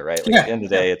either, right? Like at the Yeah. end of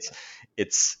the Yeah. day,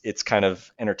 it's kind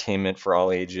of entertainment for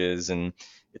all ages, and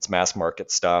it's mass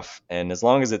market stuff. And as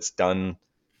long as it's done,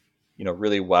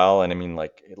 really well, and I mean,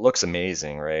 like it looks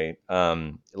amazing, right?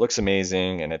 It looks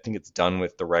amazing, and I think it's done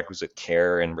with the requisite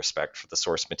care and respect for the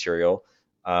source material,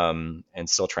 and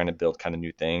still trying to build kind of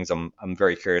new things. I'm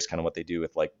very curious, kind of what they do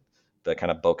with like the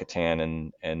kind of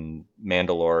Bo-Katan and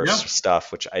Mandalore Yeah.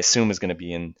 stuff, which I assume is going to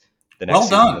be in the next Well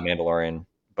season of done. The Mandalorian.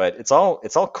 But it's all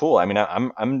cool. I mean,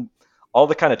 I'm all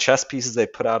the kind of chess pieces they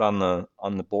put out on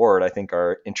the board, I think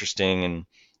are interesting, and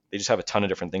they just have a ton of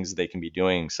different things that they can be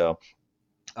doing. So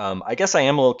I guess I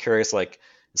am a little curious, like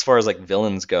as far as like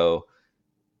villains go,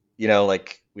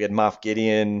 like we had Moff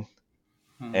Gideon,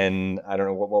 Hmm. and I don't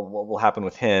know what will happen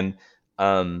with him.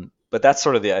 But that's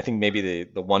sort of I think maybe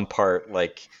the one part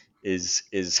like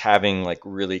is having like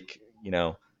really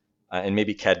and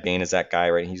maybe Cad Bane is that guy,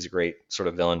 right? He's a great sort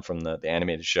of villain from the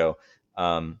animated show.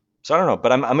 So I don't know,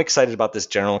 but I'm excited about this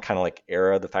general kind of like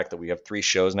era. The fact that we have 3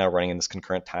 shows now running in this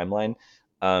concurrent timeline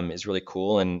is really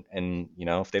cool. And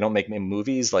if they don't make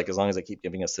movies, like as long as they keep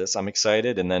giving us this, I'm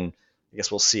excited. And then I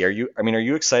guess we'll see. Are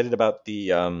you excited about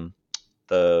the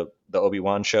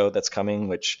Obi-Wan show that's coming?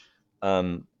 Which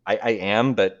I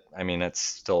am, but I mean it's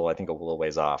still I think a little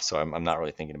ways off, so I'm not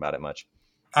really thinking about it much.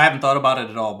 I haven't thought about it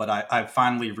at all, but I've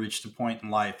finally reached a point in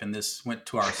life, and this went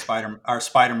to our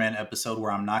Spider-Man episode where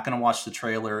I'm not going to watch the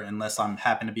trailer unless I'm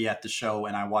happen to be at the show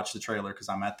and I watch the trailer because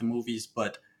I'm at the movies.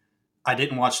 But I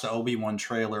didn't watch the Obi-Wan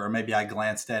trailer, or maybe I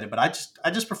glanced at it. But I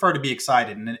just prefer to be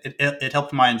excited, and it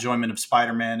helped my enjoyment of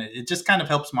Spider-Man. It just kind of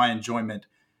helps my enjoyment.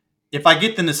 If I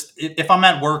get if I'm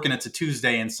at work and it's a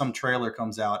Tuesday and some trailer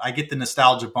comes out, I get the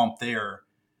nostalgia bump there,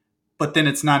 but then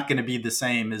it's not going to be the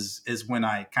same as when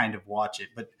I kind of watch it.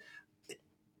 But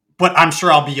but I'm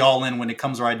sure I'll be all in when it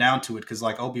comes right down to it, because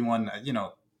like Obi-Wan,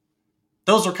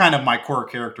 those are kind of my core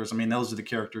characters. I mean, those are the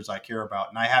characters I care about,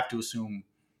 and I have to assume,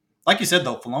 like you said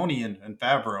though, Filoni and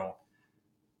Favreau.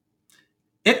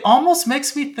 It almost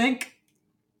makes me think.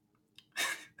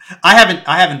 I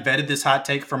haven't vetted this hot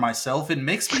take for myself. It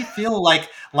makes me feel like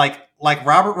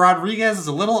Robert Rodriguez is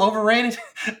a little overrated.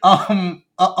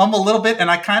 A little bit, and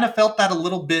I kind of felt that a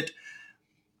little bit.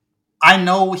 I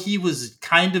know he was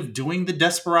kind of doing the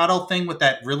Desperado thing with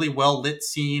that really well lit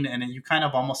scene, and then you kind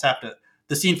of almost have to,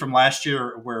 the scene from last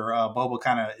year where Boba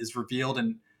kind of is revealed,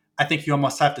 and I think you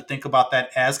almost have to think about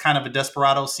that as kind of a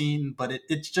Desperado scene. But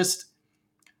it's just,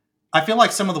 I feel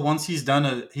like some of the ones he's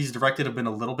directed have been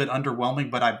a little bit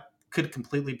underwhelming, but I could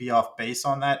completely be off base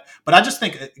on that. But I just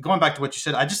think, going back to what you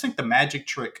said, I just think the magic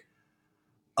trick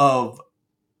of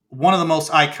one of the most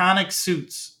iconic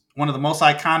suits, one of the most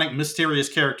iconic mysterious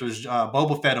characters,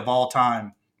 Boba Fett of all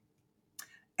time,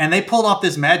 and they pulled off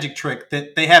this magic trick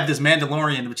that they have this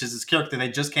Mandalorian, which is this character they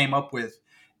just came up with,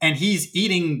 and he's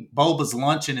eating Boba's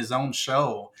lunch in his own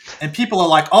show, and people are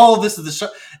like, "Oh, this is the show."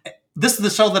 This is the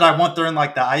show that I want. They're in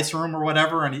like the ice room or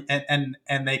whatever, and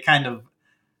they kind of,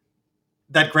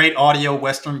 that great audio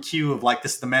Western cue of like,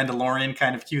 this is the Mandalorian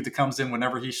kind of cue that comes in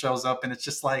whenever he shows up, and it's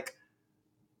just like,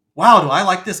 wow, do I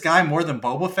like this guy more than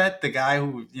Boba Fett, the guy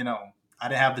who, I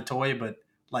didn't have the toy, but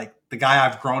like the guy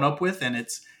I've grown up with, and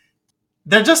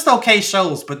they're just okay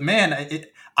shows, but man,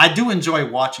 I do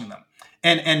enjoy watching them.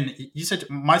 And you said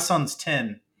my son's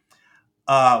 10,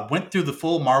 went through the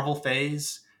full Marvel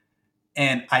phase,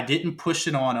 and I didn't push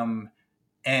it on him,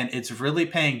 and it's really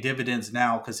paying dividends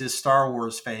now because his Star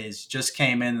Wars phase just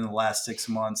came in the last 6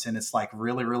 months, and it's like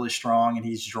really, really strong, and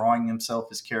he's drawing himself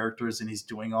as characters, and he's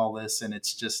doing all this, and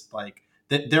it's just like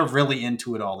they're really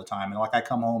into it all the time. And like, I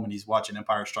come home and he's watching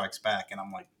Empire Strikes Back, and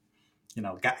I'm like,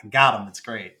 got him. It's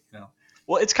great.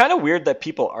 Well, it's kind of weird that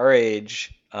people our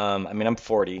age, I mean, I'm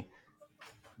 40,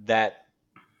 that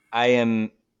I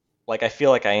am, like, I feel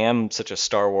like I am such a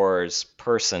Star Wars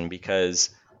person because,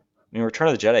 I mean, Return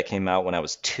of the Jedi came out when I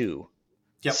was 2.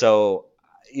 Yep. So,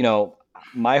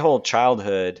 my whole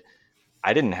childhood,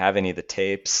 I didn't have any of the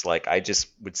tapes. Like, I just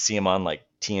would see them on like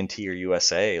TNT or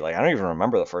USA. Like, I don't even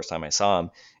remember the first time I saw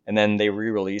them. And then they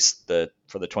re-released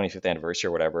for the 25th anniversary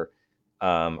or whatever,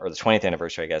 or the 20th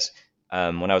anniversary, I guess,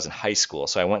 when I was in high school.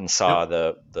 So I went and saw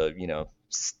the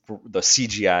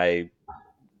CGI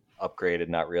upgraded,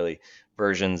 not really,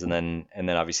 versions, and then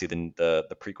obviously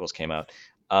the prequels came out.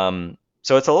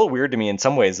 So it's a little weird to me in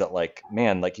some ways that, like,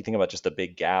 man, like, you think about just a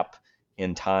big gap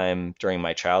in time during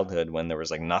my childhood when there was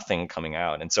like nothing coming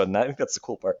out. And so I think that's the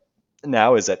cool part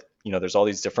now, is that, there's all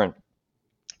these different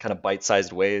kind of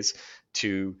bite-sized ways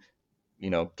to,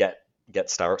 get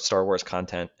Star Wars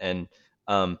content. And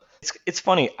it's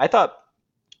funny. I thought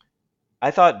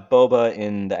Boba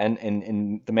in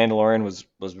the Mandalorian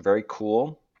was very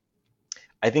cool.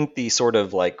 I think the sort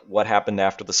of like what happened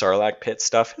after the Sarlacc pit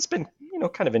stuff has been,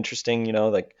 kind of interesting,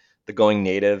 like the going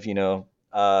native,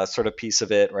 sort of piece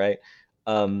of it, right?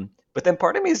 But then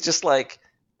part of me is just like,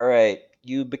 all right,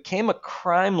 you became a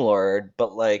crime lord,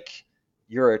 but like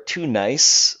you're too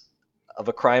nice of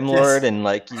a crime lord, and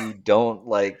like you don't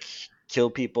like kill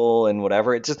people and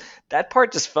whatever. It just, that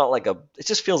part just felt like it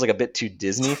just feels like a bit too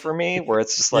Disney for me, where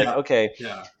it's just like, okay,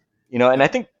 and I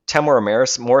think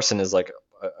Temuera Morrison is like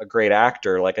a great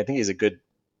actor. Like, I think he's a good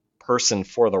person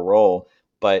for the role,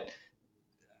 but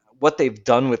what they've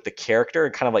done with the character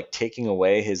and kind of like taking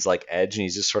away his like edge, and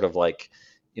he's just sort of like,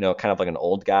 kind of like an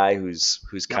old guy who's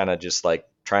kind of just like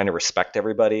trying to respect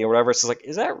everybody or whatever. So it's like,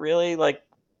 is that really like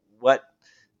what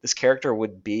this character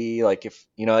would be like if,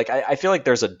 like, I feel like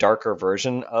there's a darker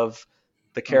version of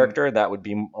the character that would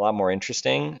be a lot more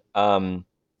interesting. But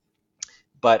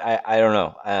I don't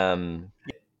know.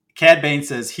 Cad Bane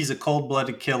says he's a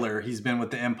cold-blooded killer. He's been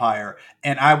with the Empire,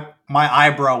 and my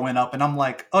eyebrow went up, and I'm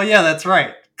like, oh yeah, that's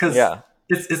right, because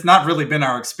it's not really been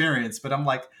our experience. But I'm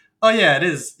like, oh yeah, it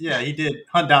is. Yeah, he did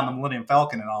hunt down the Millennium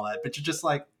Falcon and all that. But you're just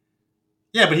like,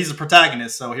 yeah, but he's a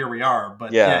protagonist, so here we are.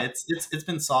 But yeah, it's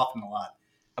been softened a lot.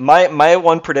 My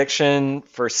one prediction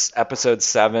for episode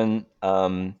 7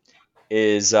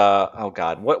 is oh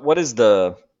god, what is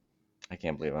the, I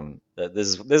can't believe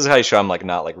this is how you show I'm like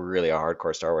not like really a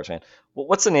hardcore Star Wars fan.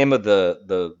 What's the name of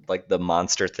the like the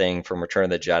monster thing from Return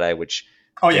of the Jedi? Which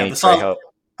I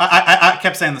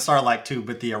kept saying the Sarlacc too,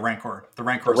 but the Rancor. The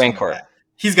Rancor.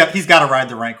 He's got to ride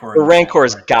the Rancor. The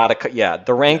Rancor's got to,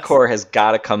 the Rancor has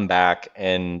got to come back,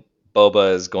 and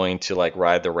Boba is going to like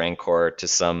ride the Rancor to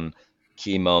some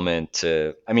key moment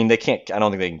to. I mean, they can't. I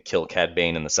don't think they can kill Cad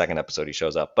Bane in the second episode he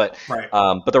shows up, but Right.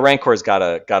 but the Rancor's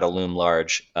gotta loom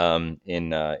large in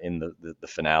the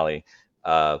finale.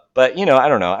 But I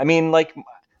don't know. I mean, like,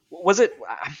 was it?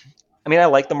 I mean, I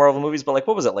like the Marvel movies, but like,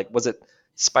 what was it like? Was it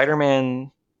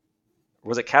Spider-Man?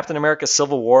 Was it Captain America: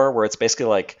 Civil War, where it's basically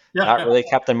like not really a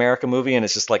Captain America movie, and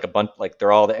it's just like a bunch, like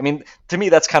they're all. I mean, to me,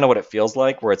 that's kind of what it feels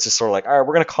like, where it's just sort of like, all right,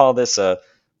 we're gonna call this a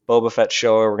Boba Fett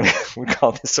show, or we're gonna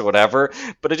call this or whatever,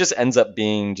 but it just ends up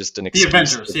being just an excuse. The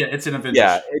Avengers, it's an Avengers.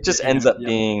 Yeah, it just ends up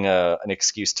being an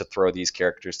excuse to throw these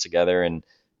characters together, and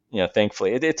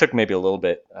thankfully, it took maybe a little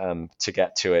bit to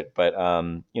get to it, but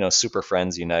super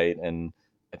friends unite, and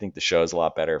I think the show is a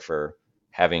lot better for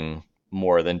having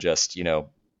more than just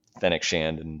Fennec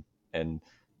Shand and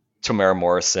Tamara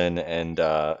Morrison and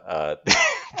the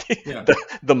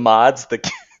mods. That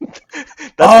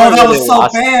was so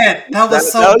bad.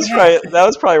 That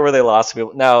was probably where they lost me.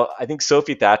 Now I think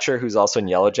Sophie Thatcher, who's also in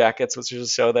Yellow Jackets, which is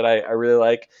a show that I really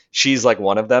like. She's like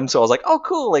one of them. So I was like, oh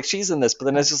cool, like she's in this. But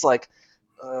then it's just like,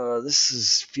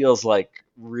 feels like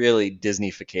really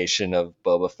Disneyfication of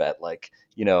Boba Fett. Like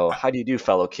how do you do,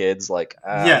 fellow kids? Like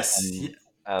yes.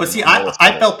 But see,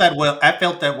 I felt that way. I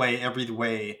felt that way every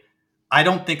way. I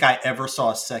don't think I ever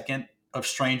saw a second of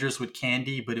Strangers with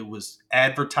Candy, but it was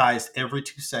advertised every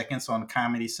 2 seconds on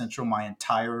Comedy Central my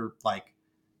entire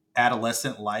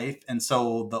adolescent life. And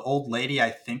so the old lady, I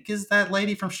think, is that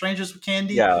lady from Strangers with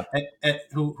Candy,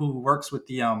 who works with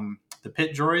the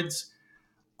pit droids.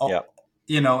 Yeah.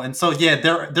 And so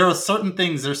there are certain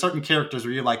things, there are certain characters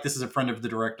where you're like, this is a friend of the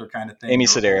director kind of thing. Amy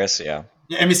Sedaris, yeah.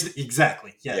 Yeah,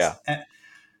 exactly. Yes. Yeah.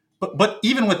 But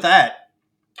even with that,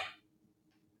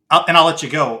 I'll let you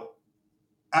go,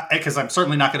 because I'm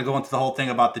certainly not going to go into the whole thing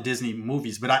about the Disney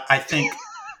movies. But I think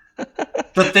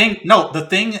the thing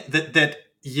that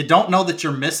you don't know that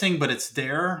you're missing, but it's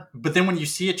there. But then when you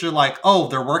see it, you're like, oh,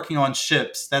 they're working on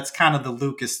ships. That's kind of the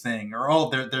Lucas thing, or oh,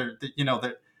 they're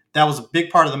that was a big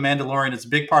part of the Mandalorian. It's a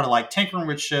big part of tinkering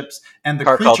with ships and the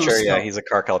car culture. Stuff. Yeah, he's a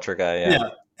car culture guy.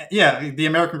 Yeah, the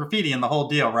American Graffiti and the whole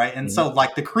deal, right? And so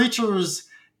the creatures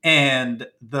and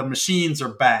the machines are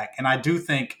back, and I do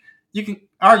think you can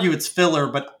argue it's filler,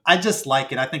 but I just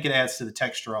like it. I think it adds to the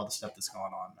texture, all the stuff that's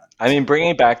going on. Man. I mean,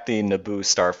 bringing back the Naboo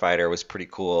starfighter was pretty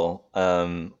cool.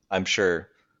 I'm sure,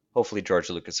 hopefully, George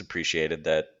Lucas appreciated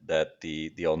that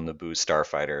the old Naboo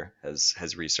starfighter has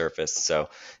resurfaced. So,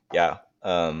 yeah,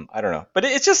 I don't know, but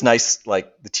it's just nice.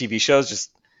 Like the TV shows,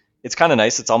 it's kind of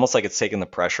nice. It's almost like it's taking the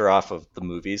pressure off of the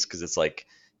movies, because it's like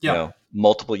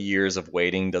multiple years of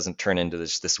waiting doesn't turn into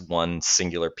this one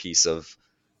singular piece of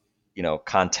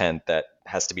content that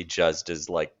has to be judged as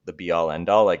like the be all end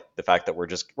all. Like the fact that we're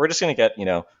just going to get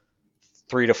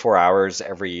 3 to 4 hours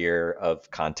every year of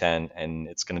content, and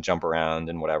it's going to jump around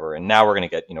and whatever. And now we're going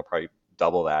to get probably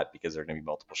double that, because there are going to be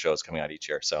multiple shows coming out each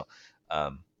year. So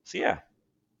yeah,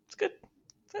 it's good.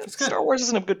 It's good. Star Wars is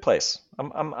in a good place.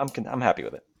 I'm happy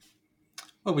with it.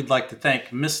 Well, we'd like to thank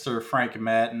Mr. Frank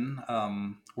Madden,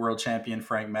 world champion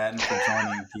Frank Madden, for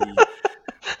joining the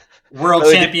world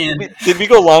champion. Did we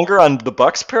go longer on the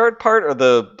Bucks part or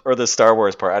the Star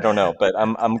Wars part? I don't know, but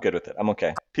I'm good with it. I'm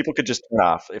okay. People could just turn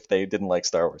off if they didn't like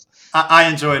Star Wars. I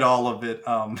enjoyed all of it.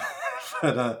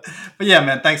 But yeah,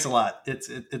 man, thanks a lot.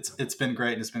 It's been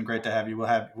great, and it's been great to have you. We'll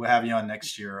have you on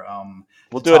next year.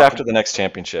 We'll do it after the next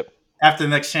championship. After the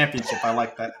next championship, I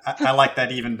like that. I like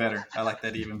that even better.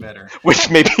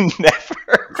 Which maybe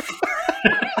never.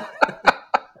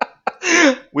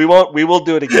 We will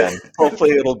do it again.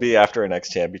 Hopefully, it'll be after our next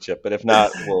championship. But if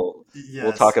not, we'll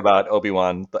talk about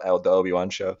Obi-Wan, the Obi-Wan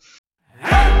show.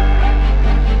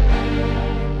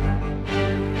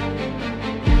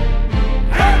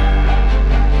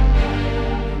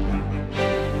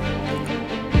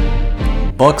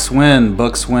 Bucks win.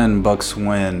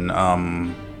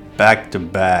 Back to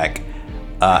back.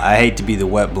 I hate to be the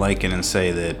wet blanket and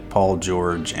say that Paul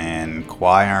George and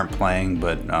Kawhi aren't playing,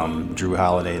 but Drew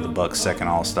Holiday, the Bucks' second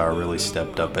All-Star, really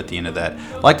stepped up at the end of that.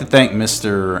 I'd like to thank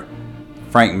Mr.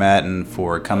 Frank Madden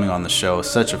for coming on the show.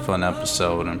 Such a fun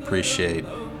episode, and appreciate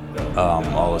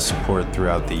all the support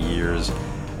throughout the years.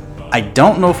 I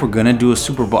don't know if we're going to do a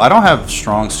Super Bowl. I don't have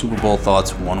strong Super Bowl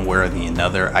thoughts one way or the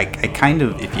other. I kind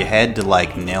of, if you had to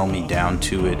nail me down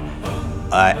to it,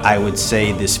 I would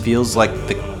say this feels like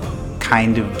the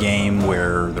kind of game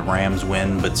where the Rams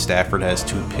win, but Stafford has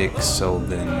 2 picks, so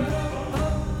then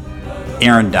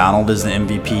Aaron Donald is the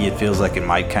MVP. It feels like it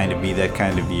might kind of be that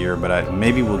kind of year, but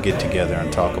maybe we'll get together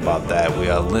and talk about that.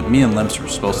 Me and Limps were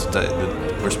supposed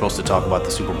to talk about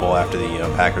the Super Bowl after the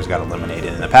Packers got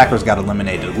eliminated, and the Packers got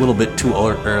eliminated a little bit too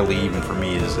early, even for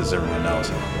me, as everyone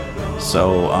knows.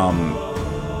 So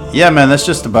Yeah, man, that's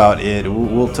just about it.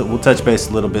 We'll touch base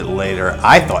a little bit later.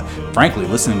 I thought, frankly,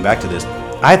 listening back to this,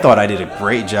 I thought I did a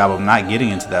great job of not getting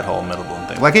into that whole Middleton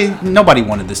thing. Like, nobody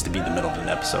wanted this to be the Middleton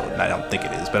episode, and I don't think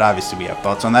it is. But obviously, we have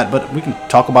thoughts on that. But we can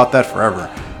talk about that forever.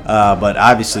 But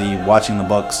obviously, watching the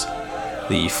Bucks,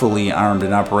 the fully armed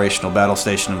and operational battle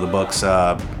station of the Bucks,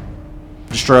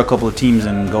 destroy a couple of teams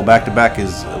and go back to back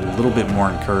is a little bit more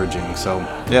encouraging. So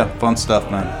yeah, fun stuff,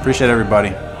 man. Appreciate everybody.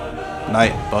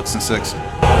 Night, Bucks and 6.